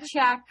 bacteria,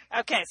 check.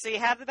 Okay, so you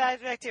have the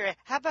bad bacteria.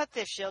 How about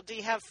this, Sheila? Do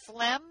you have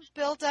phlegm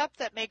build up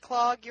that may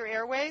clog your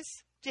airways?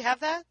 Do you have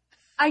that?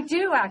 I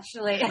do,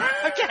 actually.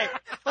 Okay.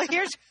 Well,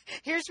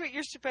 here's what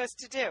you're supposed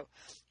to do.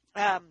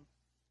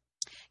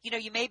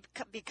 You may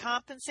be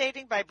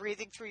compensating by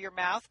breathing through your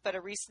mouth, but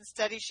a recent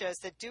study shows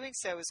that doing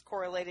so is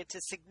correlated to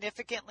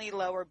significantly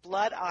lower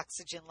blood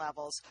oxygen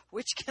levels,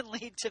 which can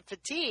lead to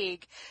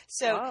fatigue.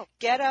 So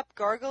Get up,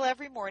 gargle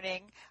every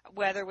morning,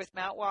 whether with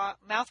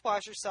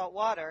mouthwash or salt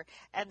water,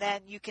 and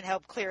then you can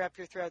help clear up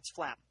your throat's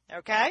phlegm.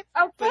 Okay?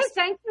 Okay,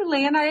 thank you,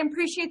 Leanne. I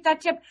appreciate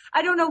that tip.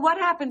 I don't know what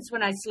happens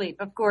when I sleep,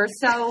 of course,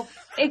 so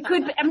it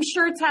could, I'm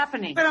sure it's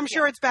happening. But I'm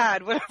sure it's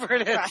bad, whatever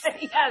it is.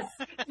 Right. Yes,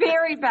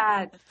 very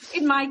bad,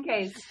 in my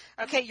case.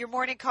 Okay, your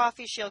morning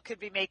coffee, Sheila, could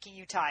be making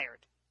you tired.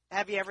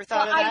 Have you ever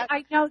thought of that?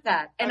 I know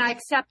that, and I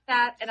accept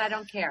that, and I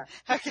don't care.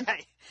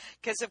 Okay,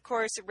 because, of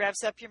course, it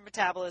revs up your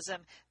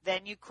metabolism,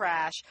 then you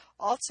crash.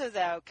 Also,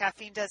 though,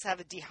 caffeine does have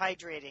a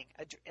dehydrating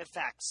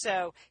effect,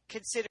 so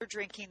consider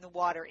drinking the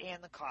water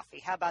and the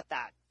coffee. How about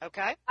that?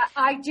 Okay?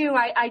 I do.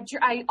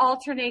 I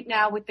alternate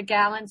now with the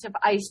gallons of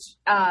iced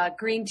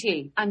green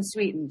tea,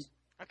 unsweetened.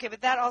 Okay,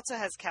 but that also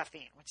has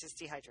caffeine, which is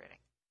dehydrating.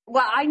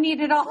 Well, I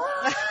need it all.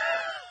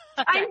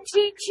 Okay. I'm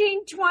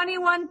teaching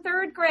 21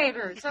 third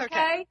graders,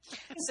 okay?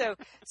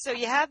 So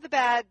you have the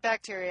bad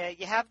bacteria,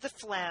 you have the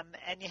phlegm,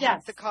 and you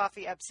have the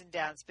coffee ups and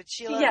downs. But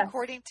Sheila,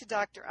 according to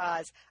Dr.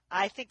 Oz,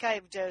 I think I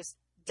have just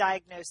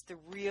diagnosed the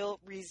real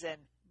reason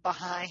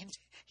behind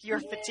your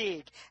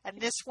fatigue. And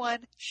this one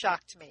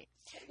shocked me.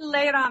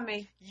 Lay it on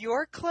me.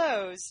 Your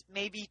clothes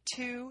may be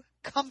too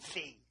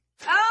comfy.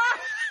 Ah!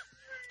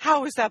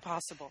 How is that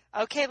possible?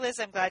 Okay, Liz,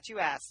 I'm glad you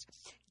asked.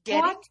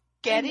 What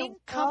Getting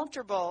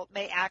comfortable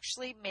may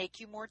actually make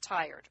you more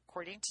tired.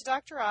 According to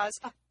Dr. Oz,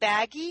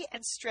 baggy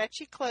and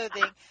stretchy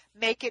clothing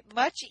make it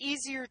much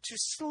easier to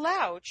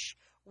slouch,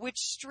 which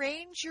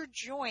strains your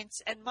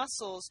joints and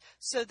muscles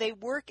so they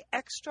work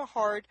extra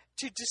hard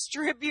to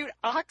distribute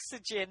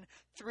oxygen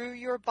through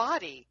your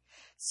body.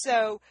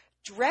 So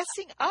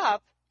dressing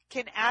up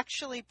can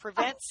actually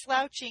prevent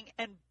slouching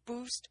and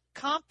boost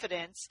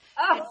confidence.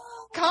 And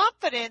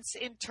confidence,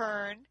 in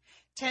turn,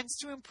 tends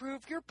to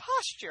improve your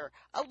posture,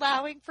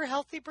 allowing for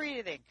healthy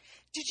breathing.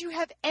 Did you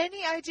have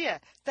any idea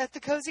that the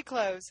cozy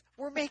clothes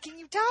were making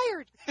you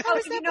tired? How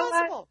is that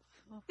possible?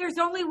 What? There's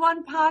only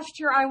one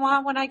posture I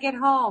want when I get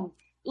home.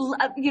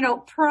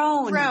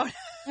 Prone.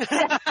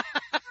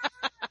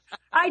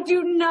 I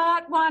do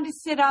not want to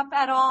sit up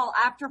at all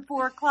after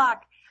 4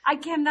 o'clock. I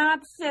cannot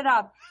sit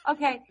up.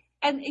 Okay.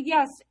 And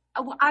yes,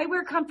 I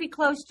wear comfy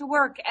clothes to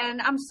work,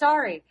 and I'm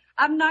sorry.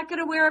 I'm not going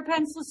to wear a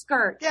pencil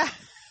skirt. Yeah.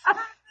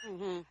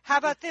 Mm-hmm. How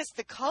about this?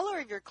 The color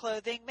of your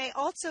clothing may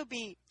also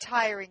be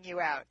tiring you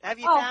out. Have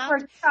you found? Oh, for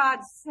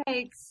God's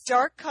sakes.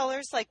 Dark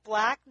colors like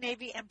black,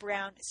 navy, and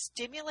brown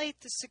stimulate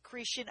the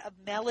secretion of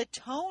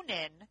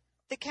melatonin,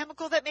 the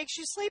chemical that makes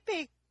you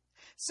sleepy.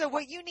 So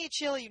what you need,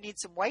 Sheila, you need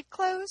some white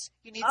clothes,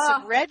 you need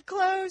some red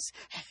clothes,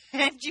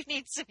 and you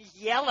need some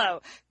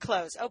yellow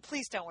clothes. Oh,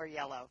 please don't wear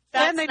yellow.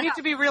 And they need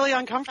to be really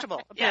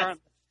uncomfortable, apparently.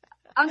 Yes.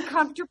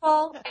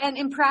 Uncomfortable and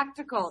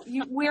impractical.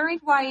 You wearing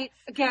white,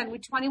 again,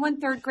 with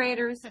 21 third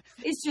graders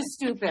is just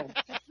stupid.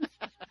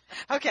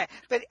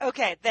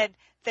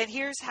 Then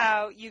here's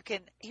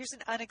here's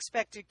an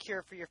unexpected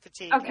cure for your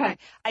fatigue. Okay.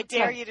 I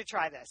dare you to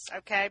try this,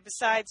 okay?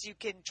 Besides, you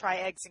can try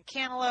eggs and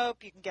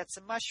cantaloupe, you can get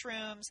some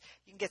mushrooms,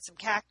 you can get some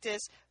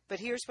cactus,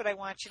 but here's what I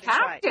want you to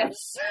try.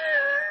 Cactus?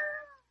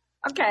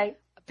 Okay.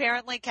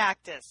 Apparently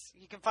cactus.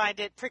 You can find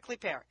it, prickly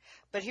pear.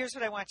 But here's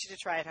what I want you to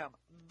try at home.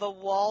 The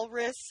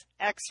walrus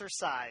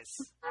exercise.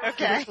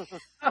 Okay?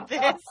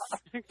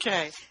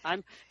 Okay.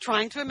 I'm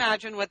trying to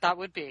imagine what that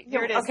would be.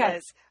 Here it is,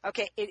 Liz.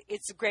 Okay,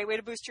 it's a great way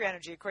to boost your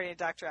energy, according to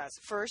Dr. Oz.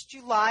 First,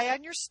 you lie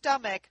on your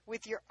stomach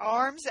with your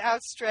arms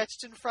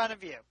outstretched in front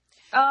of you.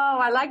 Oh,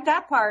 I like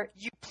that part.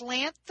 You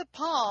plant the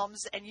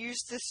palms and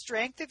use the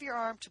strength of your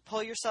arm to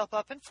pull yourself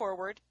up and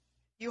forward.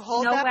 You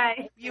hold No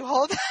way. You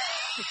hold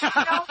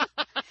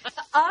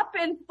up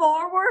and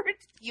forward.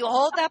 You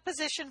hold that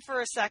position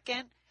for a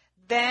second,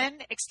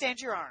 then extend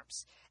your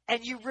arms.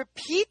 And you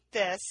repeat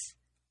this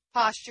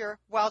posture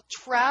while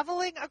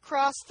traveling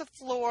across the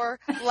floor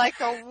like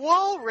a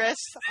walrus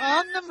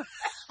on the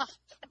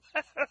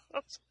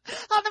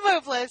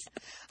move, Liz.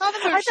 On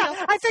the move,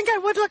 Sheila. I think I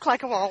would look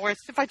like a walrus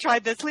if I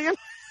tried this, Liam.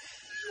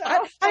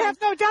 I have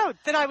no doubt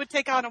that I would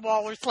take on a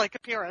walrus-like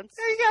appearance.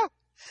 There you go.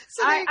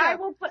 So there you go.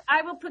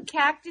 I will put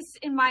cactus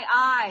in my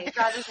eye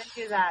rather than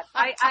do that.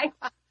 I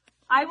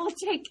will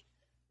take,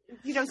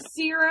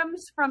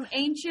 serums from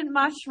ancient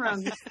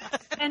mushrooms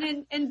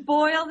and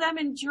boil them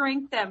and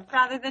drink them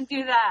rather than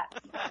do that.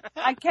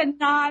 I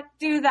cannot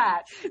do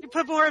that. You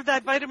put more of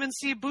that vitamin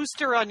C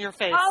booster on your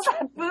face. Oh,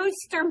 that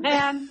booster,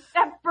 man.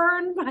 That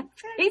burned my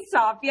face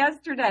off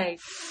yesterday.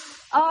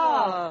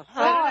 Oh,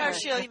 I don't know,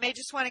 Sheila. You may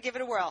just want to give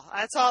it a whirl.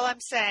 That's all I'm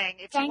saying.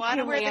 If you want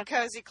to wear the Leah.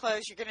 cozy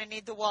clothes, you're going to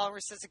need the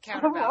walrus as a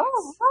counterbalance.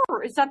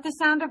 Is that the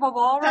sound of a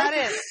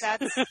walrus?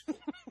 That is.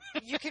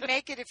 You can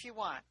make it if you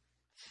want.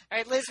 All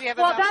right, Liz, we have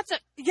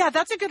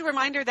that's a good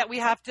reminder that we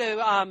have to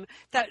an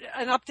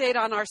update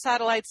on our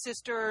Satellite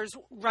Sisters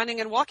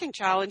running and walking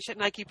challenge at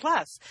Nike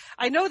Plus.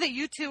 I know that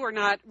you two are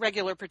not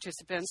regular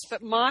participants,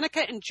 but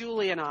Monica and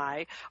Julie and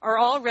I are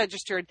all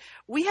registered.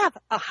 We have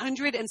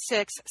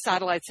 106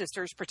 Satellite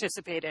Sisters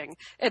participating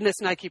in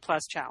this Nike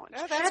Plus challenge.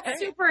 Oh, That's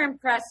super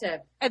impressive.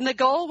 And the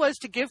goal was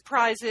to give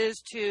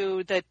prizes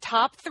to the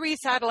top 3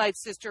 Satellite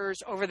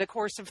Sisters over the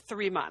course of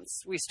 3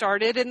 months. We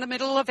started in the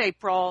middle of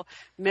April,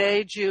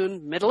 May,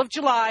 June, middle of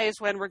July is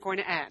when we're going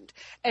to end.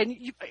 And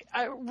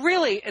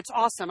really, it's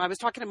awesome. I was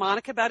talking to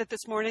Monica about it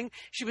this morning.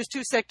 She was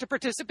too sick to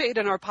participate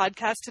in our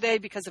podcast today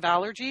because of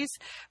allergies,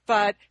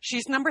 but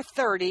she's number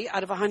 30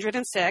 out of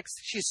 106.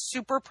 She's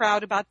super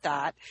proud about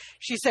that.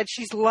 She said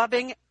she's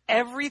loving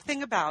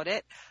everything about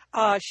it.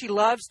 She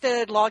loves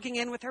the logging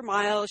in with her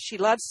miles. She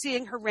loves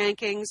seeing her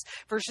rankings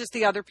versus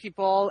the other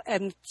people,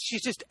 and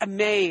she's just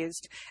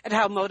amazed at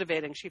how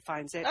motivating she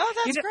finds it. Oh,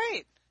 that's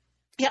great.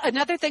 Yeah,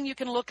 another thing you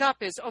can look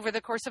up is over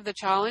the course of the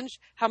challenge,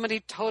 how many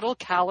total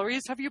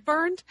calories have you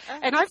burned?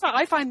 And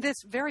I find this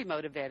very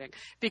motivating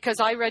because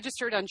I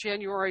registered on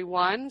January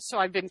 1, so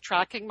I've been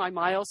tracking my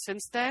miles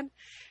since then.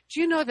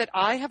 Do you know that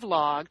I have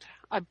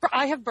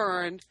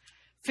burned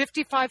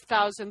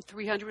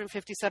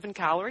 55,357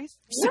 calories?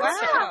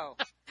 Wow.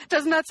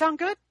 Doesn't that sound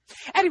good?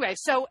 Anyway,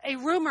 so a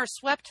rumor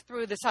swept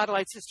through the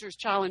Satellite Sisters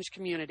Challenge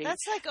community.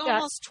 That's like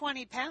almost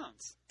 20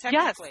 pounds,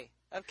 technically.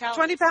 of calories.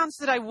 20 pounds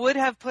that I would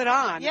have put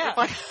on Yeah. if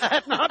I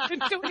had not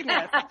been doing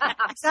this.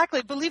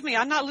 Exactly. Believe me,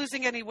 I'm not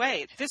losing any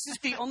weight. This is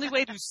the only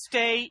way to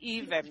stay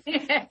even.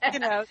 You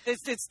know,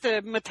 it's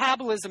the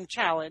metabolism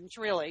challenge,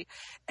 really.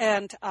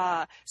 And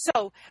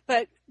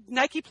but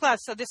Nike Plus,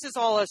 so this is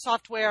all a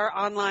software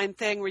online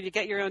thing where you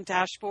get your own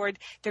dashboard.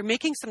 They're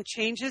making some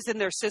changes in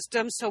their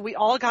system. So we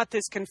all got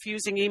this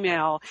confusing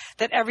email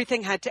that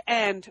everything had to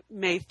end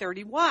May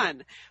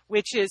 31,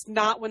 which is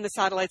not when the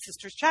Satellite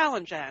Sisters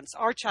Challenge ends.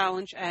 Our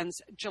challenge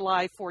ends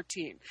July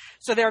 14.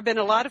 So there have been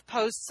a lot of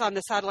posts on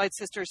the Satellite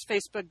Sisters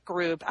Facebook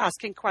group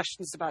asking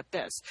questions about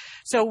this.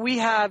 So we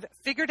have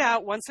figured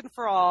out once and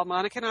for all,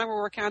 Monica and I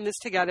were working on this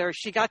together.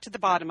 She got to the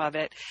bottom of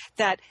it,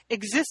 that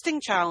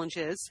existing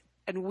challenges,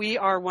 and we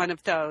are one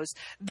of those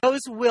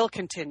will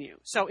continue.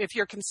 So if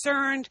you're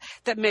concerned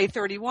that May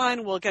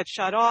 31 will get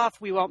shut off,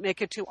 we won't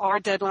make it to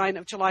our deadline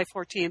of July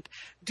 14th,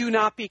 do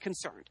not be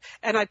concerned.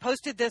 And I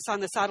posted this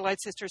on the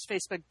Satellite Sisters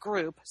Facebook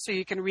group so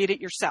you can read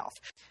it yourself.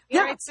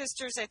 All right,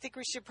 sisters, I think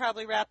we should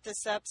probably wrap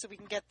this up so we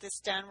can get this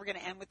done. We're going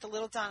to end with the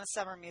little Donna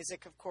Summer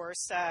music, of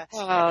course. A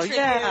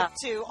tribute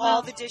to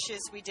all the dishes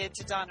we did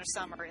to Donna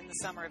Summer in the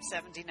summer of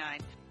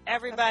 79.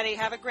 Everybody,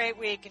 have a great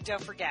week, and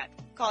don't forget,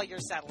 call your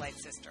satellite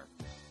sister.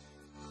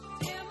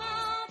 Am